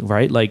won't,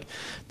 right? Like,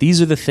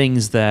 these are the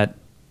things that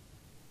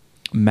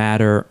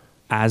matter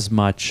as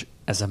much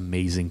as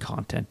amazing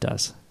content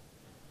does.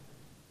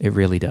 It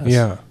really does.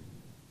 Yeah.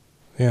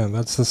 Yeah,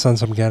 that's the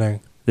sense I'm getting.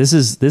 This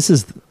is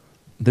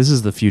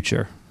the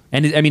future.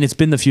 And it's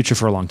been the future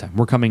for a long time.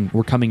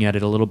 We're coming at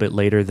it a little bit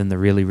later than the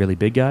really, really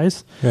big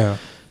guys. Yeah.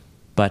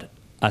 But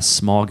us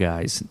small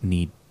guys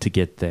need to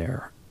get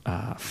there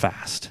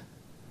fast.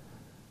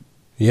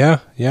 Yeah,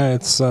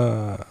 it's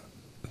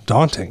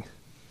daunting.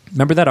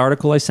 Remember that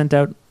article I sent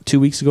out 2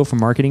 weeks ago from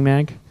Marketing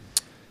Mag?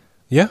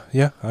 Yeah.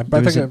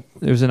 There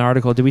was an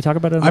article. Did we talk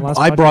about it on the last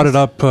podcast? I brought it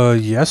up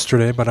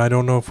yesterday, but I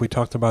don't know if we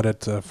talked about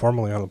it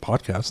formally on the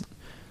podcast.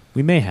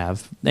 We may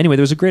have. Anyway,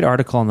 there was a great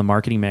article on the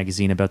Marketing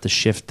Magazine about the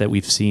shift that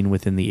we've seen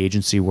within the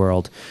agency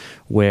world,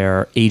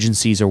 where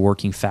agencies are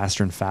working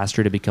faster and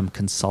faster to become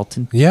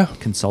consultancies.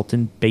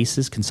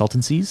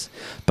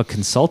 But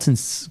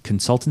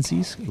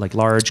consultancies, like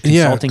large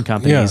consulting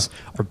companies,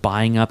 are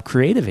buying up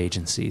creative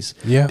agencies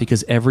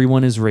because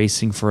everyone is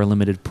racing for a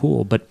limited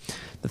pool. But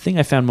the thing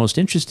I found most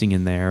interesting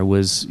in there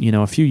was,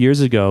 a few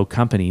years ago,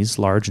 companies,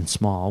 large and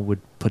small, would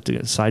put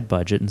aside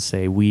budget and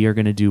say, we are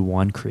going to do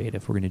 1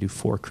 creative. We're going to do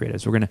 4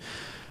 creatives. We're going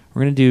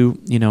to do,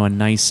 a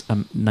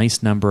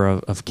nice number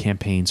of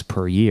campaigns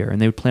per year. And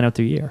they would plan out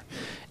their year.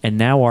 And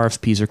now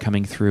RFPs are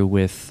coming through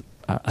with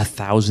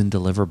 1,000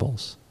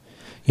 deliverables.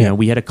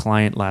 We had a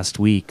client last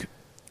week.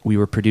 We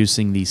were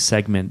producing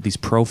these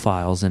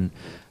profiles, and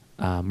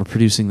we're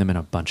producing them in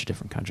a bunch of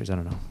different countries. I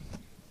don't know,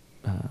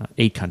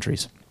 8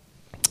 countries.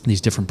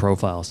 These different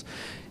profiles.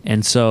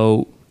 And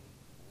so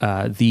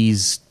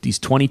these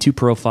 22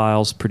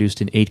 profiles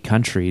produced in 8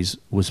 countries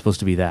was supposed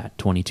to be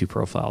 22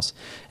 profiles.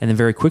 And then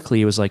very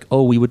quickly it was like,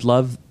 we would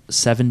love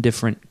 7 to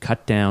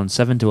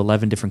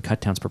 11 different cut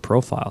downs per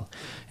profile.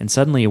 And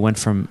suddenly it went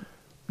from,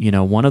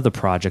 one of the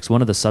projects, one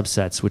of the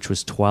subsets, which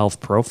was 12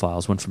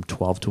 profiles, went from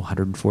 12 to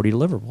 140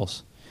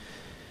 deliverables.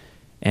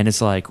 And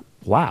it's like,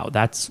 wow,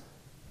 that's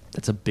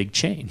a big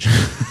change.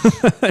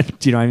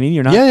 Do you know what I mean?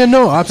 You're not. Yeah,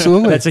 no,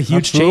 absolutely. That's a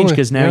huge change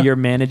because now you're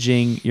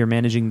managing,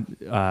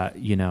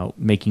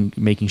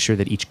 making sure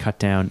that each cut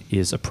down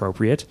is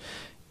appropriate,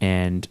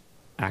 and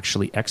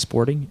actually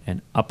exporting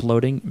and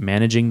uploading,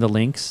 managing the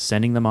links,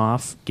 sending them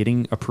off,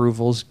 getting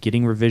approvals,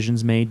 getting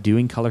revisions made,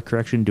 doing color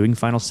correction, doing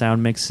final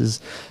sound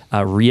mixes,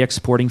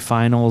 re-exporting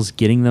finals,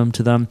 getting them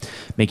to them,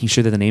 making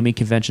sure that the naming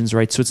convention's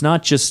right. So it's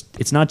not just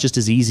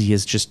as easy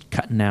as just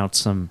cutting out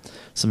some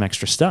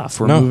extra stuff.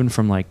 We're moving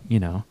from we're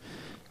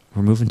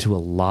moving to a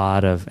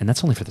lot of, and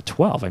that's only for the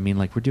 12. I mean,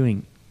 we're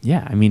doing,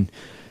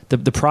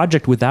 the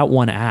project without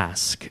one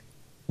ask,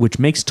 which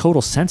makes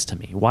total sense to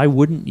me. Why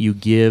wouldn't you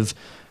give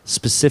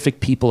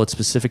specific people at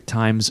specific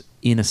times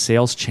in a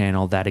sales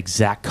channel that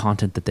exact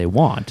content that they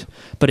want?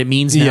 But it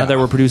means now that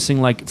we're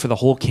producing, for the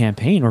whole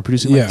campaign, we're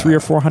producing 300 or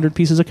 400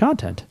 pieces of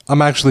content.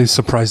 I'm actually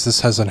surprised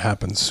this hasn't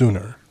happened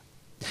sooner.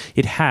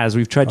 It has.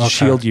 We've tried to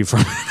shield you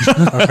from it.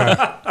 Okay.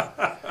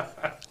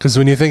 Because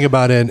when you think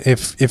about it,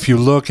 if you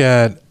look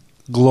at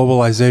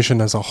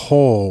globalization as a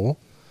whole,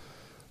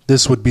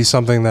 this would be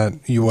something that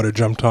you would have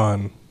jumped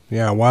on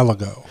a while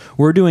ago.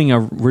 We're doing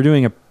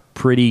a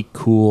pretty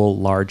cool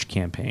large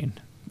campaign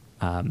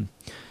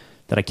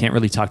that I can't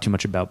really talk too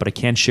much about, but I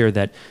can share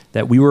that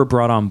we were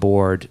brought on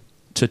board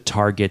to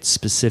target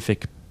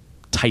specific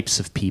types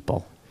of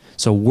people.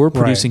 So we're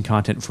producing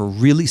content for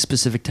really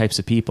specific types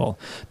of people,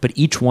 but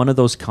each one of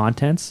those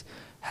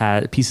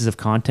pieces of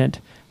content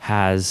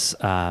has,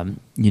 the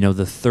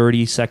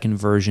 30-second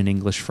version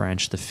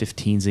English-French, the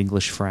 15s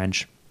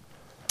English-French.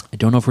 I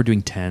don't know if we're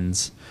doing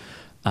 10s,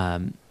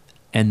 and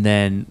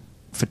then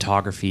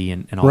photography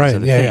and all these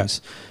other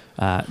things.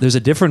 There's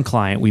a different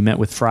client we met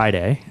with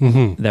Friday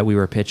that we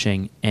were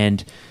pitching,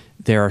 and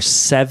there are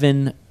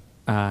 7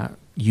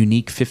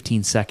 unique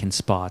 15-second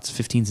spots,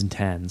 15s and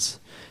 10s.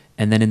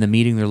 And then in the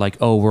meeting, they're like,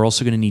 we're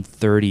also going to need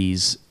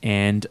 30s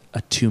and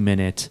a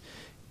 2-minute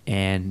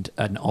and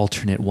an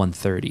alternate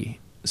 130.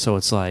 So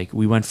it's like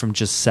we went from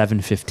just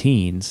 7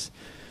 15s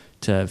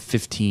to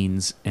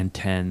 15s and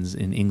 10s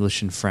in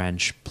English and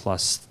French,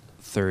 plus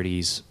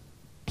 30s,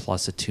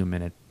 plus a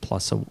 2-minute,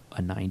 plus a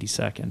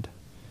 90-second.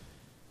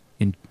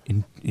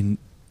 In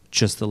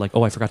just the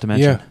I forgot to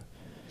mention.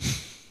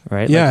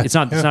 Right? Yeah.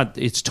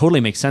 It's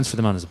totally makes sense for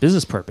them as a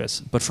business purpose.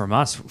 But from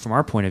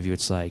our point of view,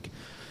 it's like,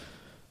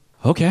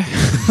 okay.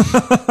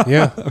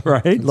 Yeah.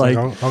 Right?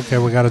 Okay,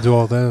 we got to do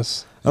all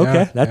this.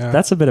 Okay.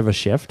 That's a bit of a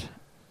shift,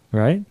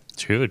 right?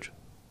 It's huge.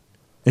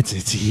 It's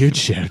a huge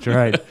shift,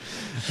 right?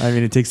 I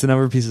mean, it takes the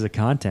number of pieces of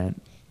content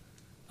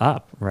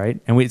up, right?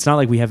 And it's not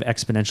like we have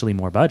exponentially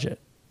more budget.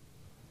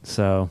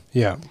 So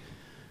yeah.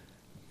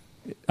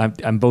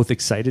 I'm both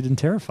excited and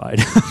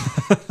terrified.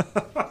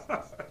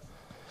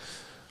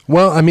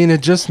 Well, I mean,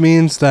 it just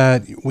means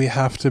that we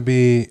have to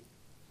be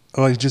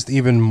just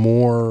even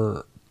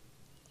more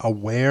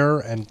aware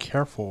and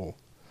careful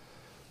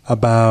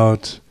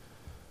about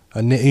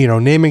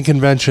naming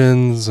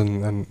conventions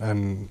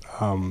and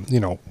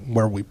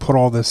where we put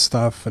all this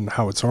stuff and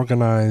how it's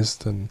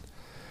organized. And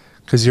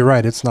because you're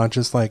right, it's not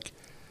just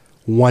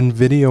one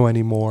video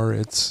anymore.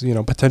 It's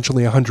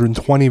potentially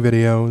 120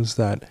 videos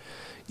that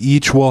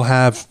each will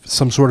have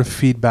some sort of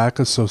feedback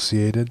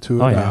associated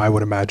to it, I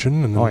would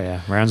imagine. And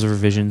rounds of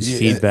revisions,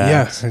 feedback.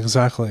 Yeah,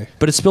 exactly.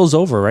 But it spills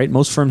over, right?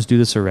 Most firms do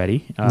this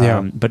already.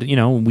 But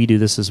we do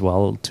this as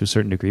well to a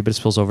certain degree. But it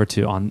spills over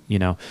to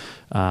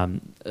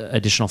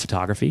additional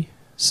photography.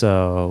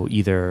 So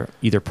either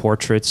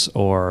portraits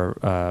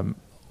or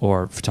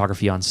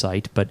photography on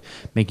site, but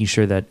making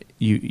sure that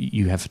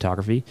you have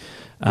photography.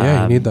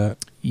 You need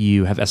that.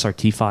 You have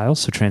SRT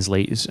files, so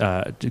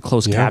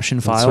closed caption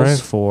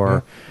files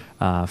for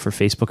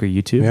Facebook or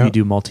YouTube. Yeah. You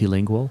do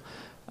multilingual.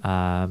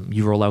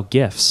 You roll out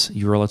GIFs.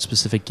 You roll out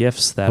specific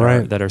GIFs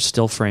that are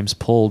still frames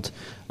pulled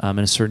in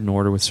a certain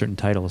order with certain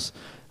titles.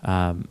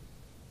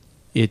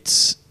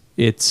 It's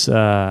if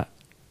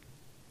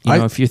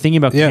you're thinking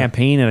about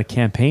campaign at a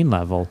campaign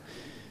level,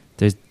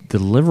 the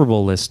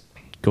deliverable list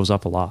goes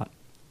up a lot.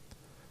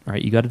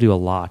 Right? You got to do a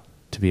lot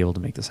to be able to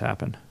make this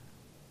happen.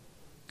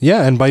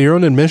 Yeah, and by your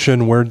own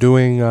admission, we're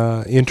doing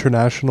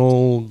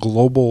international,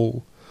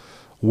 global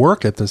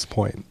work at this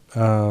point.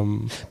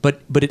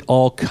 But it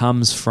all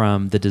comes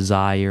from the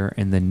desire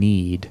and the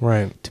need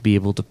to be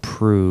able to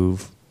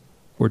prove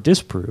or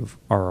disprove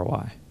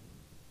ROI.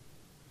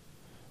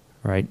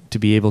 Right? To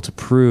be able to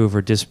prove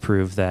or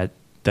disprove that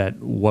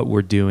what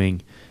we're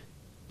doing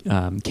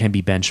can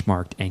be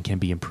benchmarked and can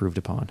be improved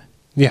upon.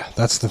 Yeah,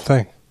 that's the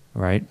thing.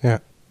 Right? Yeah.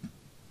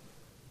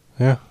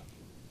 Yeah.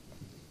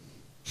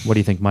 What do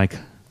you think, Mike?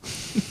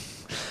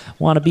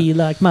 Want to be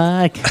like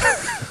Mike?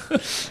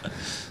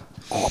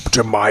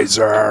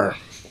 Optimizer.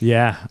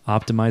 Yeah,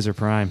 Optimizer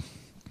Prime.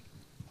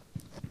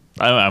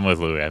 I'm with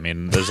Louis. I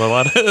mean, there's a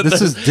lot of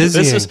this is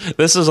dizzying.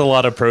 This is a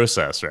lot of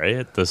process,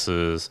 right? This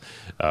is,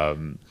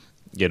 from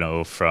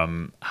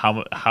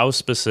how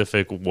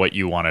specific what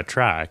you want to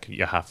track,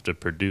 you have to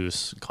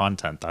produce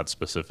content that's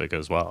specific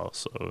as well.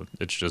 So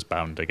it's just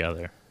bound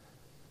together.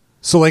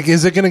 So, like,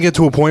 is it going to get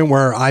to a point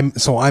where I'm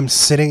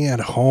sitting at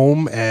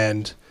home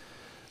and,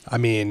 I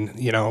mean,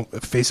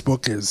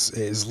 Facebook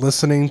is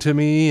listening to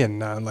me and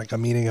like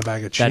I'm eating a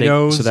bag of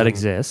Cheetos. So that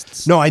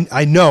exists. No,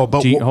 I know,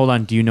 but hold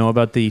on. Do you know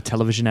about the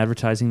television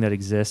advertising that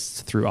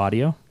exists through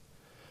audio?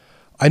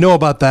 I know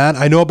about that.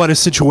 I know about a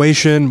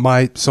situation.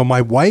 My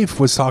wife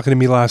was talking to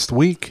me last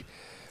week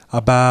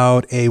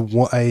about a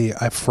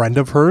friend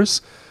of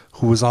hers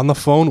who was on the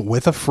phone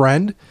with a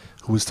friend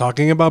who was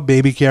talking about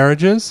baby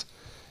carriages.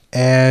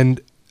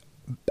 And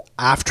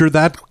after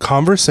that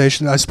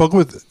conversation, I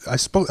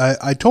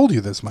told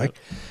you this, Mike.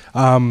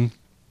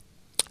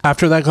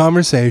 After that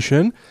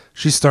conversation,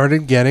 she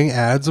started getting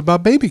ads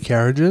about baby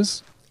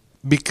carriages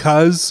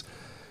because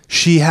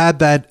she had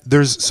that.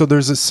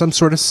 There's some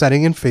sort of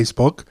setting in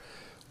Facebook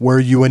where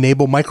you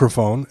enable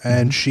microphone,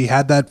 and she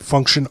had that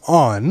function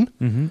on,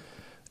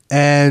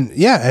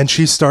 and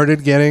she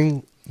started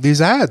getting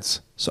these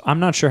ads. So I'm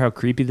not sure how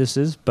creepy this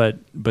is, but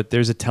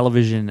there's a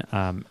television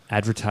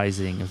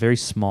advertising, a very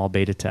small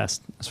beta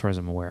test, as far as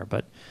I'm aware.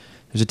 But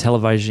there's a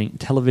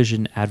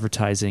television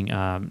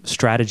advertising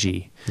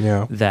strategy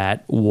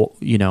that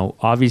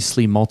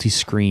obviously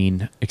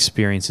multi-screen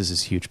experiences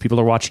is huge. People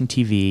are watching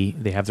TV,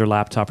 they have their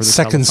laptop or their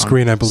second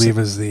screen, I believe,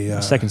 is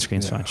the second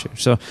screen's fine. Sure.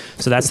 So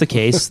that's the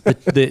case.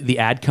 the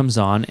ad comes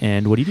on,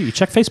 and what do? You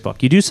check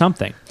Facebook. You do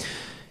something.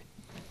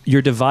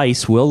 Your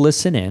device will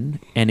listen in,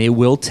 and it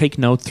will take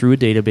note through a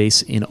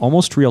database in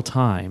almost real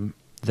time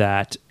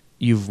that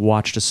you've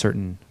watched a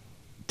certain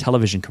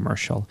television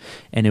commercial,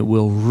 and it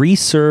will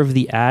reserve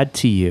the ad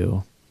to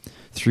you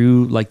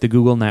through like the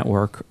Google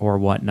network or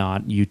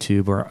whatnot,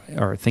 YouTube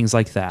or things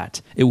like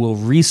that. It will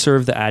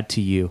reserve the ad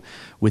to you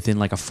within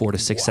like a 4 to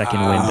 6 second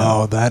window.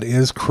 Oh, that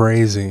is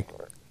crazy.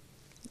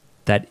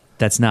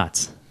 That's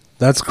nuts.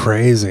 That's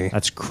crazy.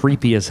 That's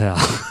creepy as hell.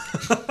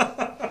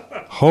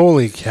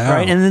 Holy cow.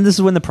 Right, and then this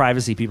is when the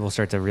privacy people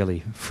start to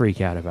really freak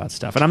out about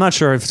stuff. And I'm not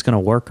sure if it's going to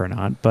work or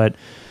not, but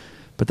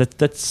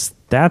that's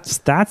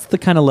the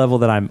kind of level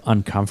that I'm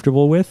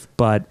uncomfortable with,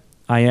 but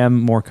I am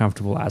more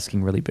comfortable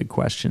asking really big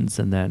questions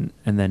and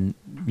then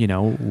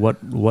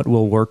what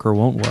will work or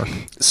won't work.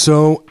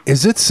 So,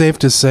 is it safe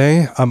to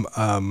say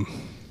can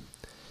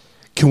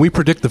we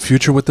predict the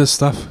future with this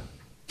stuff?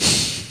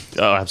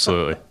 Oh,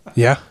 absolutely.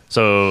 Yeah.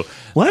 So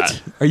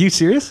what? Are you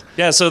serious?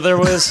 Yeah, so there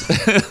was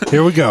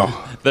Here we go.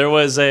 There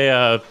was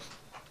a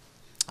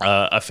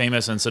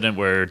famous incident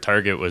where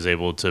Target was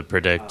able to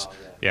predict.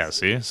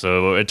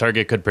 So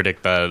Target could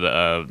predict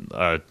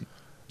that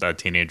a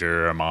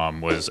teenager or a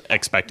mom was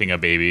expecting a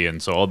baby,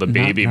 and so all the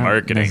baby not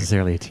marketing. Not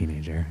necessarily a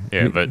teenager.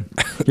 Yeah, but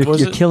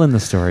you're killing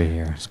the story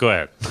here. Just go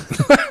ahead.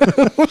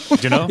 Do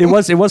you know?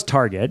 It was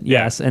Target,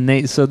 yes, and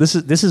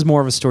this is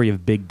more of a story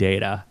of big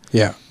data.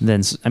 Yeah.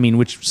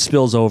 Which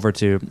spills over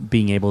to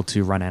being able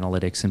to run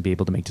analytics and be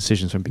able to make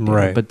decisions from big data.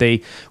 Right. But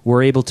they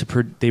were able to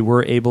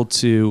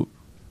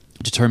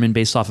determine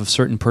based off of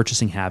certain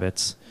purchasing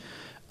habits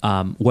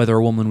whether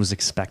a woman was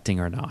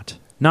expecting or not.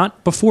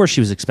 Not before she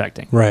was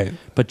expecting. Right.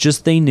 But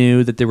just they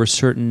knew that there were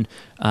certain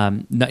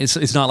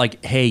it's not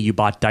like, hey, you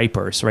bought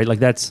diapers, right? Like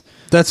that's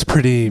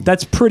pretty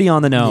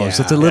on the nose.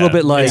 Yeah. It's a little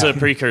bit like it's a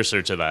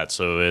precursor to that.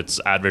 So it's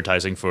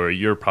advertising for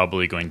you're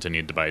probably going to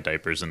need to buy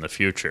diapers in the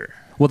future.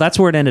 Well, that's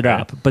where it ended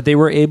up. But they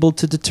were able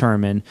to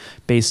determine,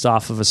 based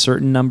off of a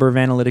certain number of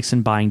analytics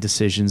and buying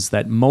decisions,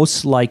 that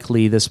most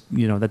likely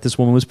that this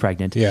woman was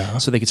pregnant. Yeah.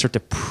 So they could start to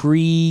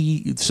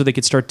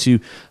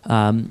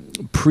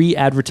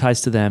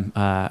pre-advertise to them.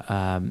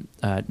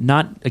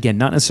 Not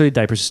necessarily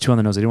diapers. It's too on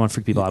the nose. I don't want to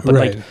freak people out. But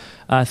like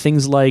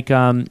things like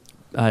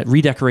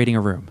redecorating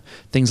a room,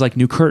 things like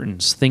new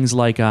curtains, things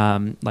like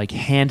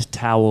hand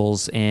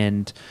towels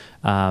and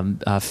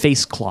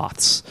face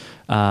cloths.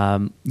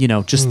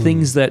 Just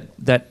things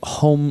that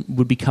home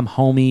would become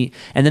homey,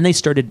 and then they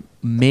started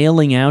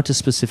mailing out to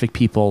specific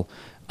people.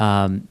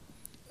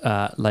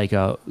 Like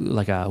a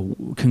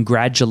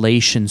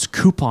congratulations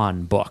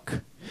coupon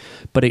book,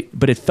 but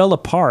it fell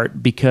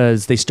apart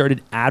because they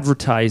started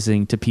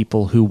advertising to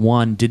people who,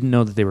 one, didn't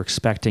know that they were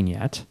expecting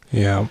yet.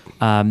 Yeah.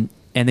 And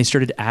they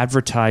started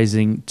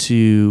advertising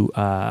to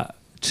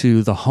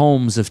the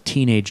homes of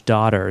teenage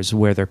daughters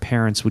where their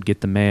parents would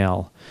get the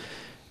mail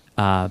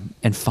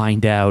and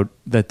find out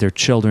that their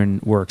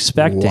children were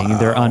expecting,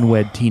 their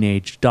unwed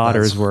teenage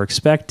daughters were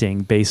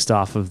expecting, based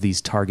off of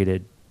these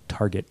target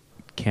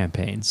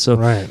campaigns. So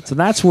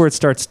that's where it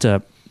starts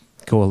to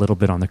go a little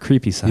bit on the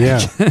creepy side.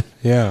 Yeah.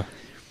 Yeah.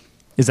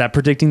 Is that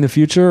predicting the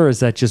future, or is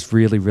that just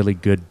really, really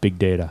good big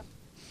data?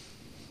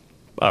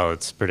 Oh,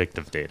 it's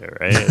predictive data,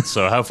 right?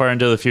 So how far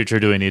into the future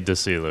do we need to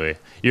see, Louis?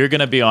 You're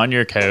going to be on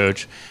your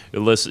couch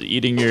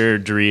eating your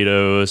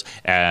Doritos,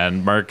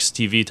 and Mark's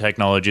TV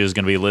technology is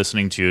going to be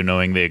listening to you,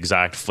 knowing the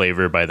exact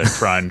flavor by the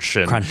crunch,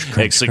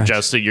 and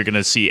suggesting you're going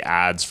to see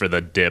ads for the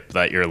dip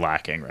that you're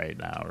lacking right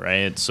now,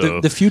 right?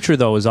 So the future,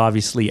 though, is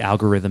obviously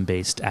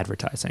algorithm-based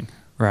advertising,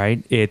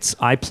 right? It's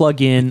I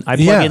plug in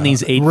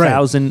these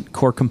 8,000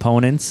 core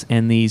components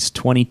and these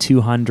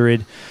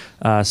 2,200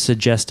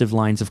 suggestive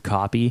lines of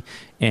copy,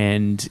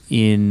 and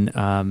in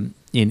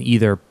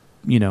either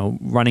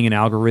running an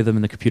algorithm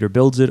and the computer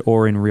builds it,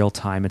 or in real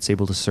time it's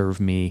able to serve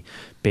me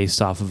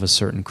based off of a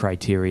certain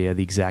criteria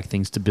the exact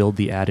things to build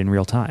the ad in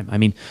real time. I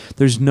mean,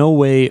 there's no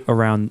way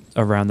around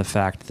the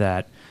fact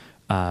that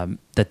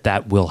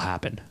that will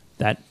happen.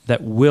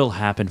 That will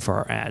happen for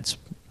our ads.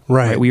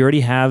 Right. We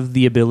already have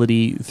the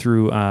ability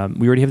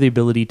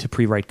to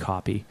pre-write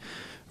copy.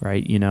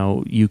 Right,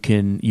 you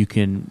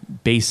can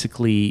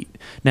basically,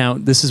 now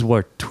this is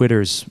where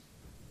Twitter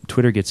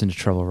gets into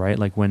trouble, right?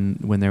 Like when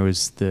there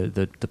was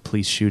the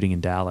police shooting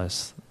in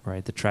Dallas,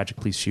 right? The tragic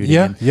police shooting.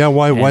 Yeah.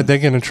 Why'd they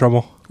get in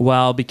trouble?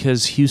 Well,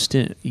 because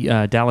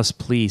Dallas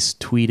police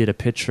tweeted a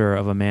picture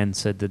of a man,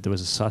 said that there was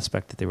a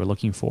suspect that they were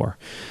looking for,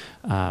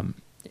 and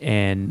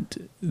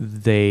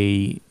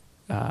it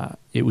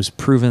was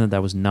proven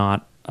that was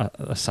not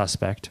a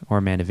suspect or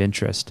a man of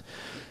interest,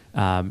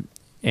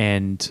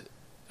 and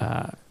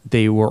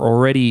they were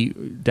already,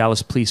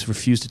 Dallas police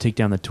refused to take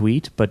down the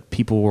tweet, but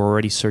people were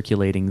already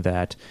circulating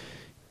that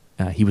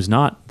he was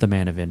not the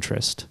man of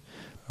interest.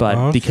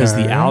 But because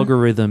the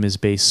algorithm is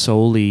based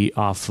solely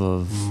off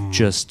of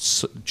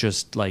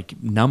just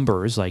like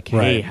numbers, like,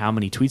 hey, how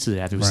many tweets did it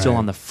have? It was still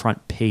on the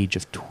front page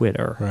of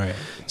Twitter. Right.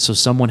 So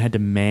someone had to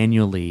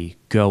manually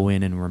go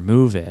in and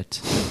remove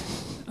it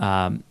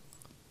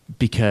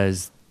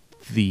because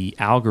the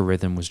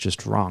algorithm was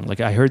just wrong.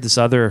 Like I heard this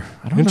other,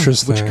 I don't know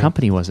which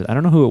company was it. I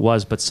don't know who it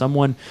was, but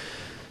someone,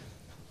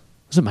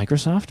 was it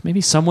Microsoft?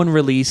 Maybe someone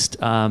released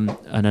how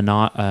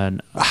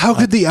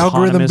could the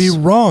algorithm be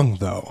wrong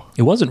though?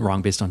 It wasn't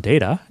wrong based on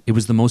data. It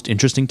was the most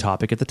interesting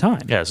topic at the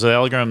time. Yeah, so the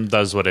algorithm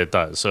does what it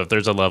does. So if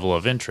there's a level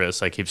of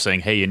interest, I keep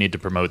saying, hey, you need to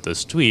promote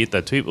this tweet.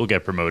 That tweet will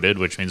get promoted,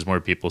 which means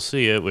more people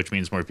see it, which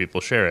means more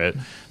people share it.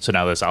 So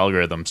now this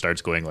algorithm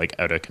starts going like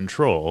out of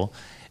control.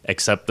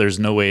 Except there's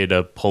no way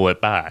to pull it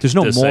back. There's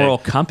no moral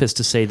compass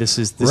to say this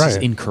is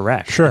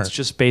incorrect. Sure. It's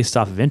just based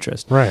off of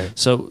interest. Right.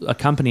 So a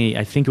company,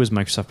 I think it was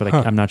Microsoft, but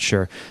I'm not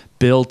sure,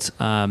 built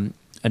an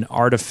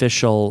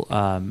artificial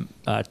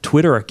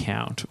Twitter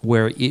account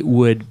where it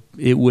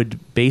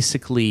would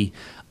basically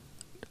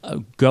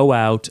go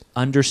out,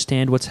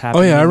 understand what's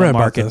happening in the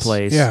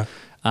marketplace. Yeah.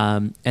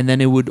 And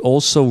then it would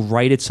also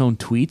write its own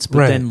tweets,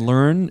 but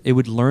then it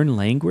would learn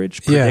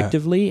language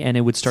predictively, and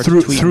it would start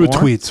to tweet through more.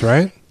 Tweets,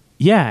 right?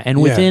 Yeah,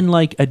 and within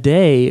like a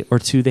day or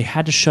two, they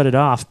had to shut it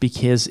off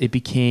because it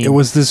became... It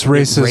was this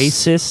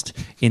racist,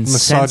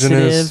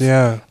 insensitive,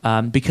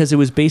 misogynist, because it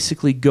was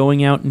basically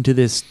going out into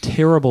this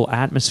terrible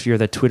atmosphere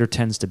that Twitter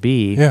tends to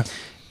be. Yeah.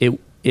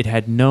 It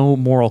had no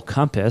moral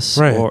compass,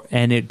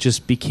 and it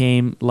just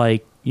became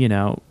like,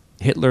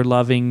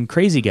 Hitler-loving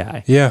crazy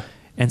guy. Yeah.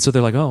 And so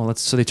they're like,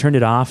 so they turned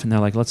it off, and they're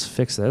like, let's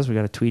fix this. We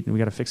got to tweet, and we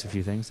got to fix a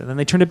few things. And then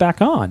they turned it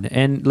back on,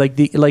 and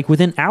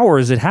within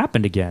hours, it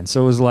happened again.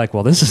 So it was like,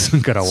 well, this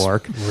isn't going to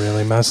work.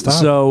 Really messed up.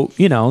 So,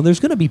 there's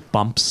going to be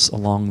bumps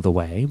along the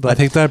way. But I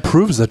think that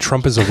proves that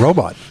Trump is a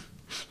robot.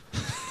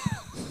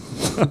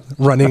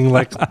 Running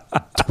like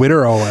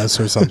Twitter OS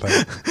or something.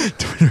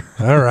 Twitter.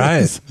 All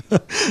right.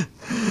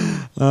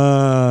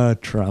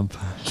 Trump.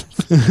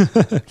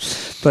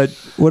 But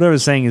what I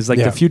was saying is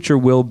the future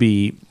will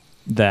be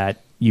that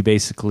you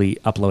basically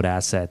upload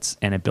assets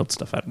and it builds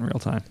stuff out in real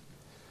time.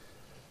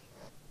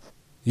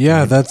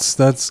 Yeah, that's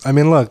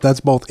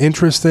both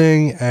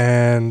interesting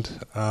and...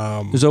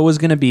 there's always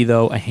going to be,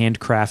 though, a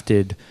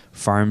handcrafted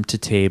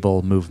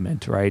farm-to-table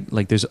movement, right?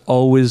 Like, there's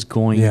always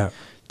going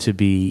to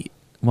be...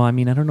 Well, I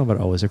don't know about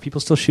always. Are people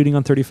still shooting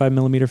on 35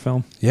 millimeter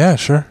film? Yeah,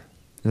 sure.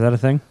 Is that a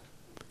thing?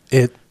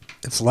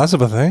 It's less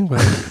of a thing, but...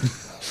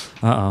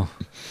 Uh-oh.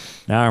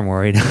 Now I'm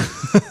worried.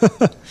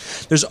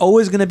 There's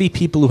always going to be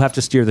people who have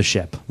to steer the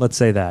ship. Let's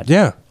say that.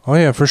 Yeah. Oh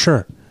yeah, for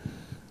sure.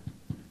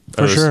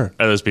 For sure.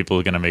 Are those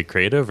people going to make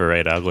creative or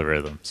write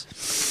algorithms?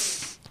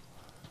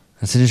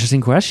 That's an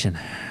interesting question.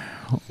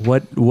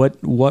 What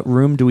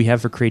room do we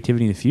have for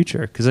creativity in the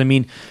future? Because I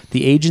mean,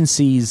 the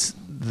agencies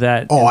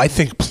that I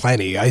think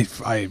plenty. I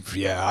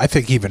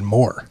think even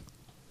more.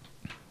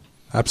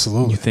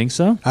 Absolutely. You think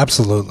so?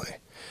 Absolutely.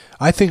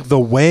 I think the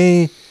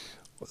way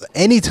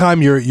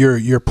anytime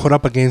you're put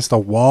up against a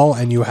wall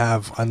and you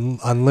have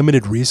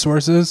unlimited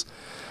resources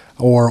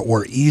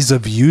or ease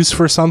of use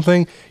for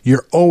something,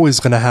 you're always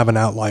going to have an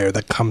outlier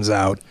that comes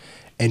out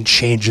and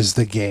changes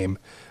the game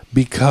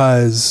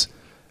because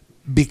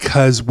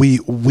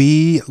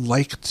we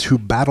like to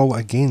battle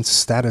against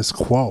status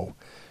quo,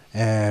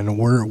 and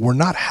we're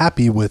not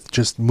happy with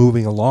just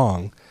moving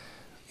along.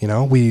 You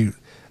know,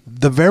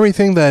 the very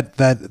thing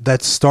that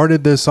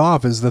started this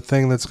off is the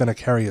thing that's going to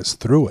carry us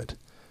through it,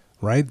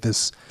 right?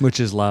 Which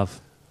is love.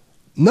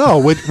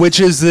 No, which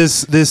is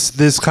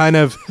this kind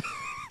of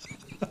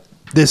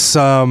this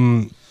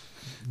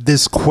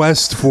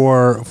quest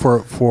for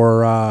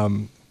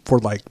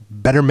like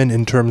betterment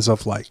in terms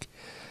of like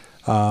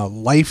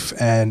life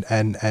and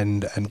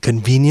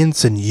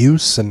convenience and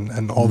use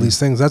and all these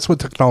things. That's what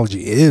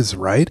technology is,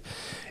 right?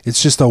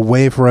 It's just a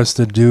way for us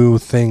to do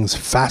things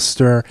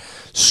faster,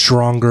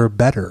 stronger,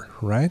 better,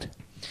 right?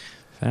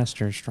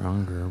 Faster,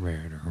 stronger,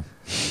 better.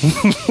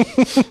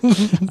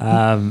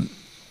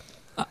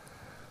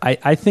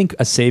 I think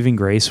a saving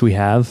grace we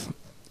have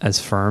as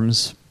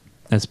firms,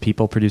 as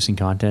people producing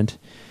content,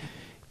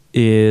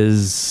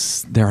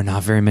 is there are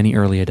not very many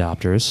early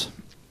adopters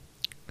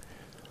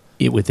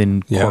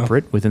within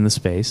corporate, within the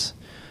space.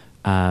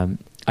 I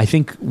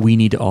think we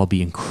need to all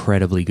be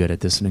incredibly good at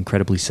this and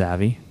incredibly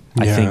savvy.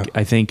 Yeah.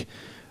 I think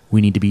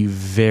we need to be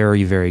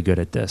very, very good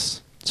at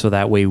this. So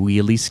that way we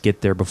at least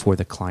get there before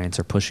the clients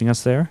are pushing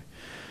us there.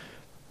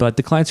 But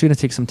the clients are going to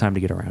take some time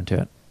to get around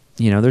to it.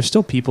 You know, there's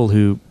still people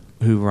who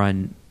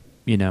run,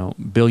 you know,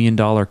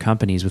 billion-dollar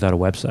companies without a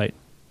website,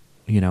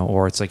 you know,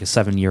 or it's like a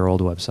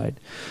 7-year-old website.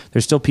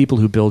 There's still people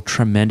who build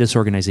tremendous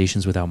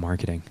organizations without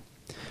marketing.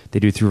 They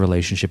do it through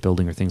relationship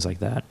building or things like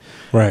that.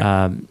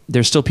 Right.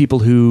 There's still people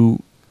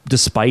who,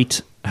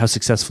 despite how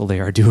successful they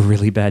are, do a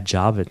really bad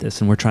job at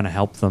this, and we're trying to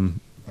help them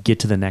get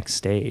to the next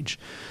stage.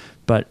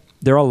 But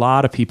there are a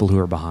lot of people who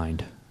are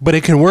behind. But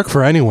it can work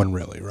for anyone,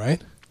 really,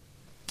 right?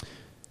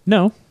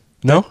 No.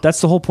 No?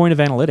 That's the whole point of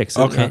analytics.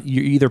 Okay.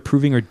 You're either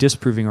proving or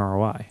disproving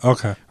ROI.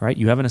 Okay. Right?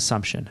 You have an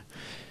assumption.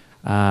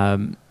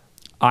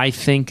 I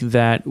think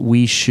that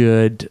we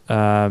should...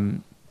 what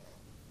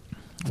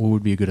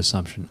would be a good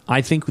assumption?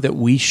 I think that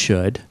we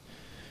should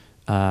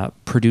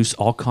produce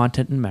all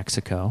content in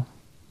Mexico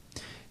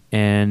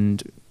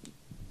and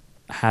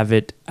have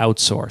it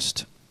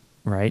outsourced,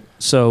 right?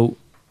 So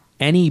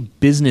any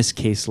business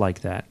case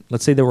like that,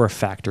 let's say there were a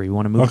factory, we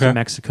want to move to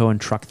Mexico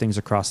and truck things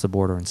across the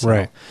border and sell.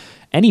 Right.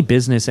 Any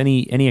business,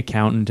 any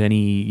accountant,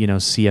 any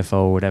CFO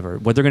or whatever,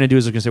 what they're going to do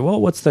is they're going to say,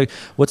 well, what's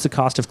the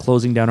cost of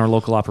closing down our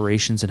local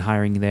operations and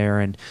hiring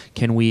there, and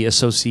can we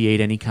associate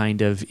any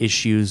kind of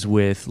issues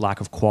with lack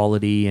of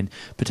quality and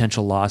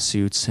potential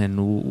lawsuits,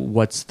 and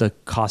what's the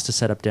cost to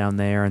set up down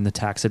there and the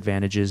tax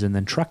advantages, and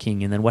then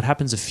trucking, and then what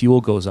happens if fuel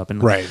goes up,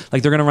 and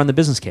like they're going to run the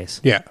business case.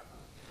 Yeah.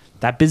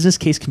 That business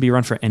case can be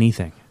run for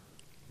anything: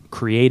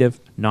 creative,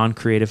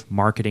 non-creative,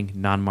 marketing,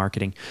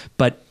 non-marketing,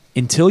 but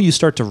until you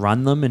start to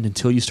run them and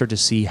until you start to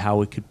see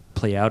how it could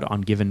play out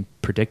on given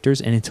predictors,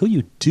 and until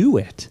you do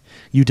it,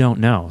 you don't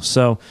know.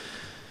 So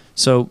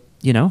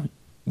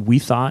we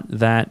thought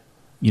that,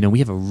 we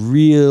have a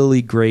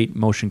really great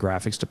motion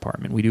graphics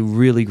department. We do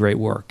really great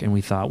work. And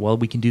we thought, well,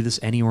 we can do this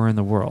anywhere in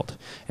the world.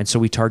 And so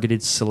we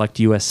targeted select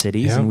U.S.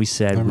 cities, and we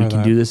said, we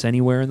can do this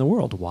anywhere in the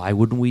world. Why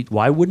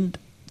wouldn't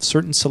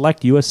certain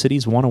select U.S.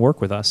 cities want to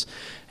work with us?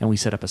 And we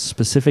set up a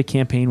specific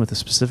campaign with a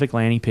specific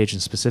landing page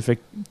and specific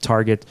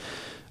target,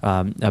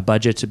 a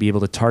budget to be able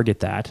to target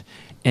that.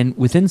 And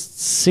within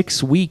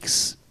 6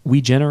 weeks,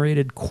 we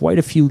generated quite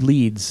a few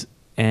leads,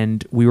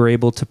 and we were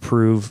able to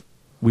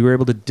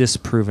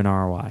disprove an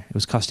ROI. It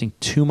was costing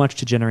too much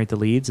to generate the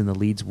leads, and the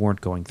leads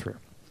weren't going through.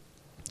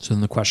 So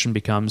then the question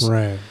becomes,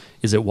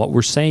 is it what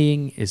we're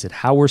saying? Is it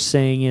how we're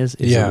saying is?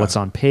 Is it what's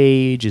on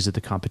page? Is it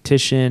the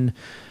competition?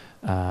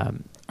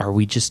 Are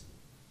we just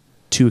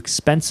too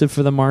expensive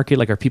for the market?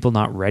 Like, are people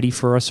not ready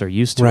for us or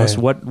used to us?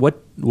 What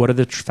are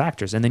the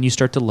factors? And then you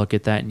start to look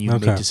at that, and you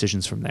make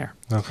decisions from there.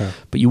 Okay.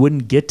 But you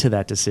wouldn't get to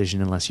that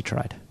decision unless you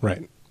tried.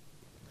 Right.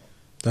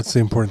 That's the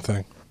important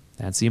thing.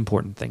 That's the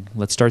important thing.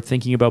 Let's start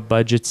thinking about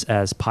budgets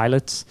as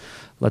pilots.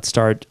 Let's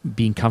start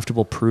being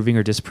comfortable proving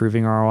or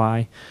disproving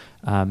ROI.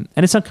 And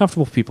it's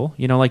uncomfortable for people.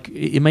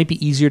 It might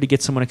be easier to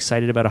get someone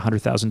excited about a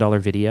 $100,000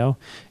 video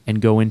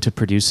and go into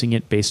producing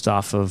it based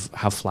off of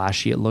how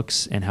flashy it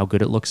looks and how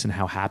good it looks and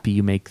how happy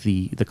you make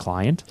the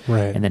client,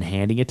 and then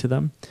handing it to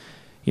them.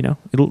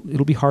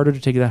 It'll be harder to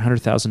take that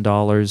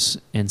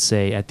 $100,000 and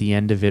say at the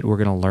end of it, we're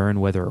going to learn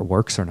whether it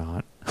works or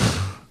not.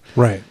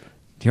 Right.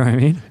 Do you know what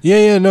I mean?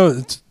 Yeah,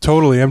 no,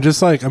 totally. I'm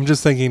just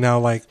thinking now,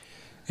 like,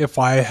 if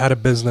I had a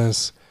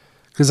business,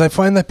 because I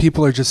find that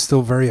people are just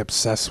still very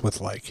obsessed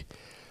with like,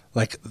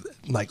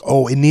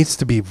 oh, it needs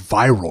to be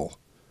viral.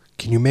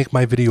 Can you make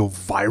my video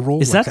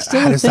viral? Is like, that still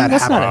how a does thing? that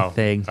That's happen? not a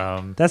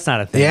thing. That's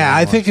not a thing. Yeah, I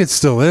anymore. think it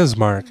still is,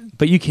 Mark.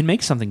 But you can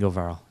make something go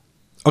viral.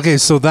 Okay,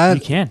 so that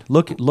You can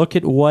look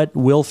at what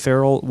Will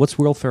Ferrell. What's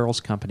Will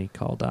Ferrell's company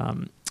called?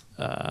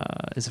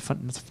 Is it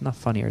fun? It's not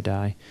Funny or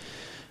Die.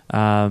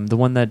 The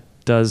one that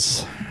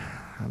does.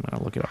 I'm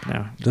gonna look it up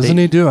now. doesn't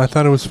he do? I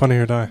thought it was Funny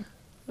or Die.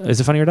 Is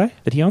it Funny or Die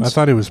that he owns? I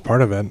thought he was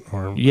part of it,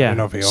 or I don't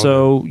know if he owned it.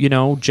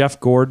 So Jeff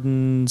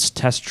Gordon's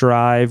Test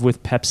Drive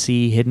with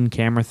Pepsi hidden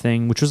camera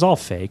thing, which was all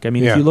fake. I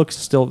mean, Yeah. if you look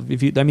still,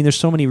 there's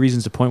so many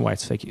reasons to point why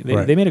it's fake.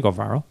 Right. They made it go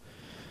viral,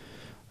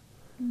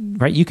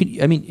 right? You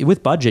can,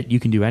 with budget, you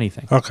can do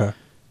anything. Okay,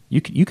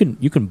 You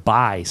can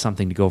buy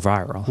something to go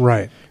viral,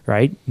 right.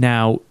 right?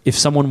 Now, if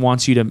someone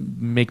wants you to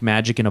make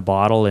magic in a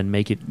bottle and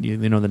make it, the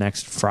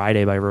next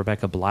Friday by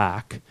Rebecca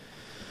Black,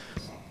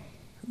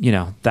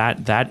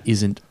 that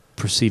isn't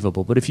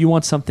perceivable. But if you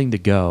want something to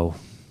go,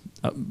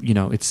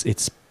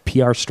 it's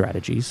PR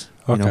strategies.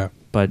 Okay.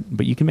 But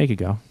you can make it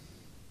go.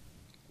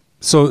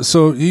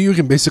 So you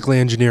can basically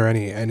engineer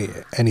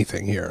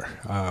anything here.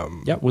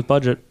 Yeah, with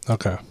budget.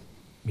 Okay.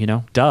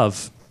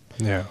 Dove.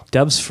 Yeah.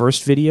 Dove's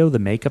first video, the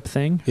makeup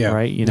thing. Yeah.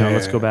 Right.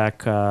 Let's go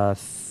back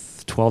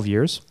 12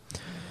 years,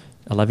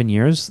 11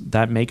 years.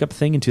 That makeup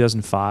thing in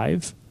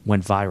 2005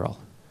 went viral.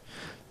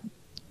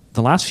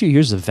 The last few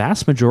years, the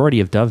vast majority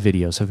of Dove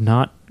videos have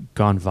not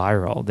gone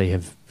viral. They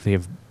have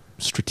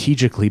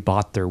strategically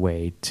bought their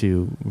way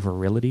to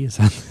virility. Is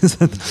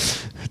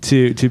that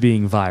to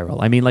being viral?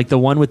 I mean, like the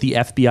one with the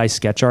FBI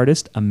sketch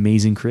artist,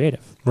 amazing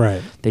creative.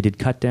 Right. They did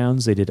cut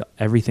downs. They did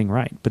everything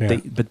right. But Yeah.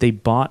 they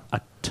bought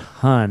a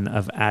ton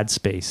of ad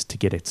space to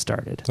get it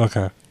started.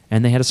 Okay.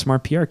 And they had a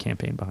smart PR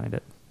campaign behind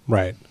it.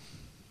 Right.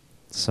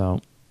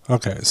 So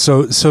Okay.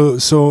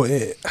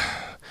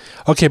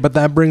 Okay, but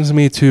that brings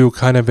me to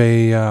kind of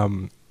a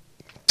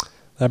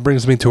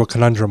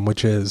conundrum,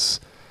 which is,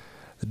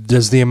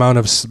 does the amount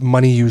of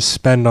money you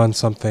spend on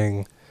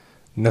something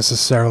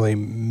necessarily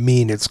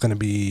mean it's going to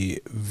be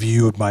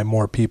viewed by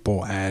more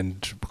people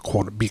and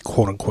be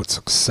quote unquote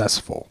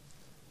successful?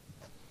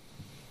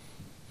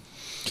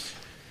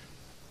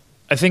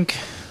 I think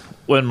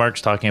when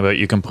Mark's talking about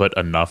you can put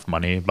enough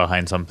money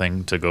behind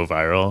something to go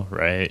viral,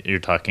 right? You're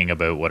talking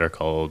about what are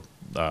called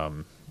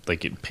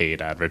like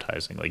paid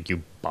advertising. Like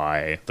you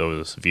buy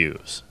those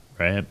views,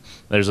 right?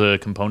 There's a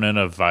component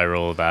of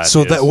viral that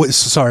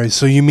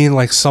So you mean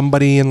like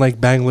somebody in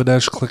like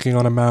Bangladesh clicking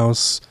on a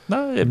mouse?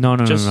 no. It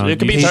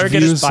could be Views,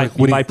 targeted. like,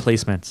 You buy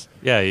placements.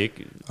 Yeah,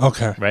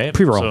 Okay. right?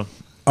 Pre-roll. So,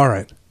 All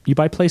right. You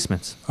buy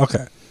placements.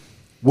 Okay.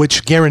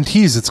 Which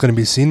guarantees it's going to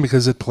be seen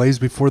because it plays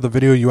before the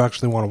video you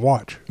actually want to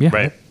watch. Yeah.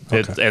 right.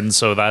 Okay. And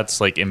so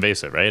that's like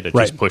invasive, right? It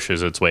Right. just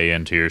pushes its way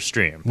into your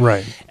stream.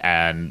 Right.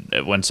 And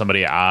when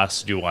somebody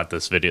asks, do you want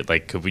this video,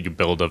 like, could we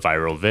build a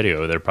viral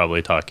video? They're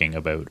probably talking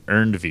about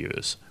earned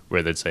views,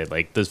 where they'd say,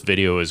 like, this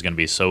video is going to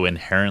be so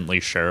inherently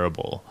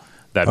shareable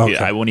that Okay.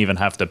 I won't even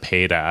have to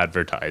pay to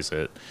advertise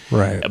it.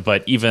 Right.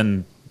 But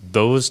even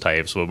those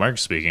types, what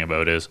Mark's speaking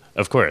about is,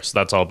 of course,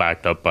 that's all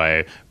backed up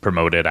by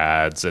promoted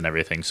ads and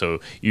everything.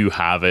 So you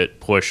have it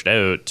pushed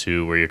out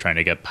to where you're trying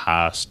to get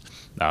past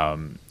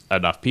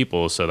enough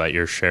people so that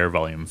your share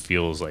volume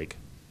feels like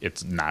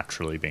it's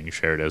naturally being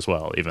shared as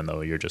well, even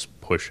though you're just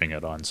pushing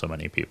it on so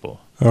many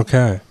people.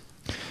 Okay.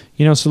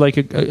 So like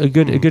a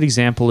good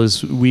example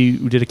is we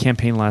did a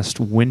campaign last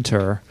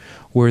winter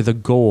where the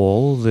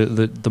goal,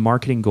 the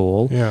marketing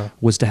goal, Yeah.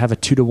 was to have a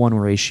 2-to-1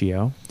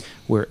 ratio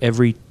where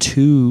every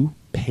 2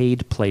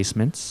 paid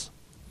placements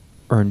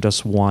earned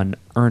us 1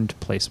 earned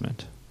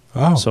placement.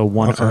 Oh. So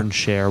 1 okay. earned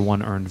share,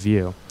 1 earned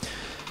view.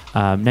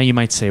 Now you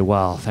might say,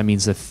 well, that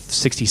means that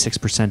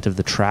 66% of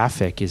the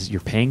traffic is you're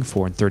paying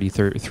for and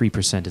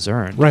 33% is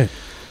earned. Right.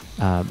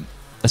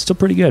 That's still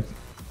pretty good.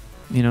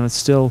 It's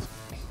still.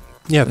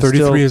 Yeah, It's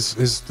 33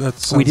 still- is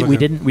that.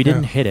 We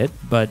didn't hit it,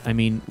 but I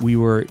mean we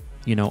were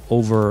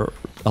over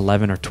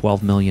 11 or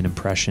 12 million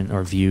impression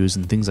or views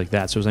and things like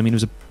that. So it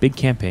was a big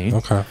campaign.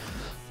 Okay.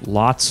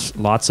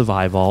 Lots of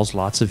eyeballs,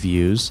 lots of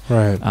views.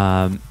 Right.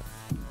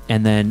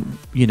 And then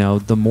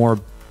the more,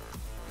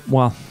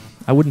 well,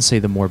 I wouldn't say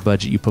the more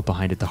budget you put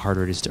behind it, the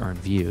harder it is to earn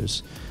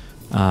views.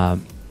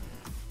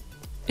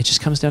 It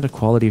just comes down to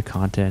quality of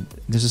content.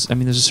 There's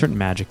a certain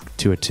magic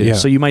to it too. Yeah.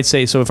 So you might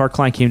say, so if our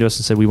client came to us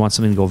and said we want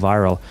something to go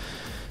viral,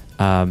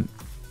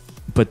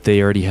 but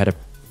they already had a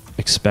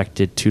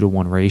expected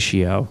 2-to-1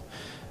 ratio,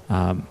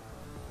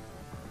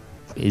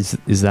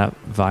 is that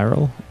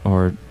viral?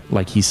 Or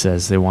like he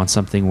says, they want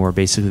something where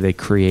basically they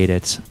create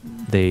it,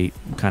 they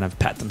kind of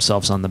pat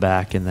themselves on the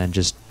back and then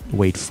just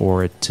wait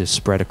for it to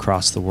spread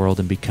across the world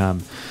and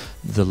become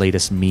the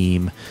latest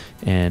meme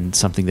and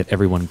something that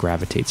everyone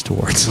gravitates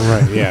towards.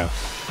 Right. Yeah.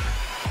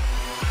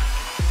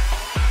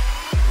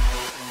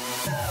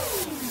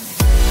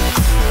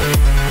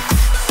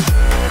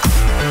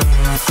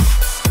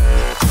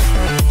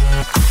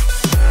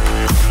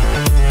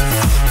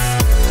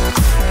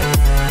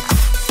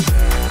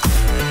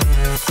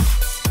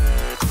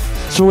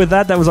 So with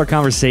that was our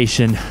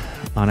conversation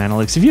on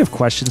analytics. If you have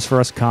questions for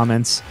us,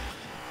 comments,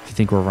 if you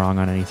think we're wrong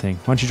on anything,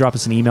 why don't you drop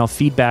us an email,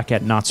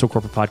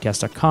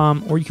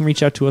 feedback@notsocorporatepodcast.com, or you can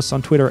reach out to us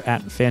on Twitter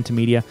 @PHANTA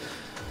Media.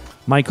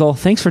 Michael,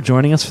 thanks for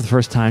joining us for the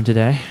first time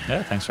today.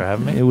 Yeah, thanks for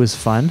having me. It was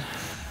fun.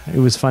 It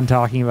was fun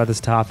talking about this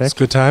topic. It's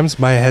good times.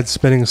 My head's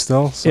spinning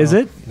still. So. Is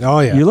it?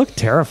 Oh yeah. You look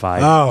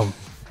terrified. Oh,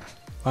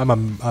 I'm a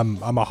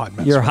hot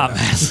mess. You're a right hot now.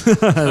 mess.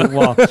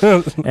 Well,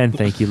 and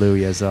thank you,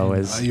 Louie, as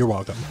always. You're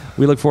welcome.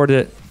 We look forward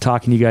to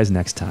talking to you guys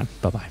next time.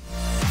 Bye-bye.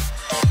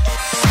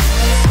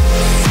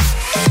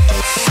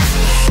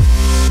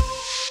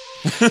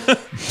 I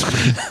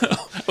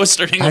was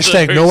starting with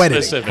Hashtag a very no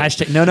editing. specific-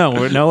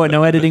 Hashtag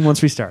no editing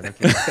once we start.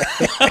 Okay.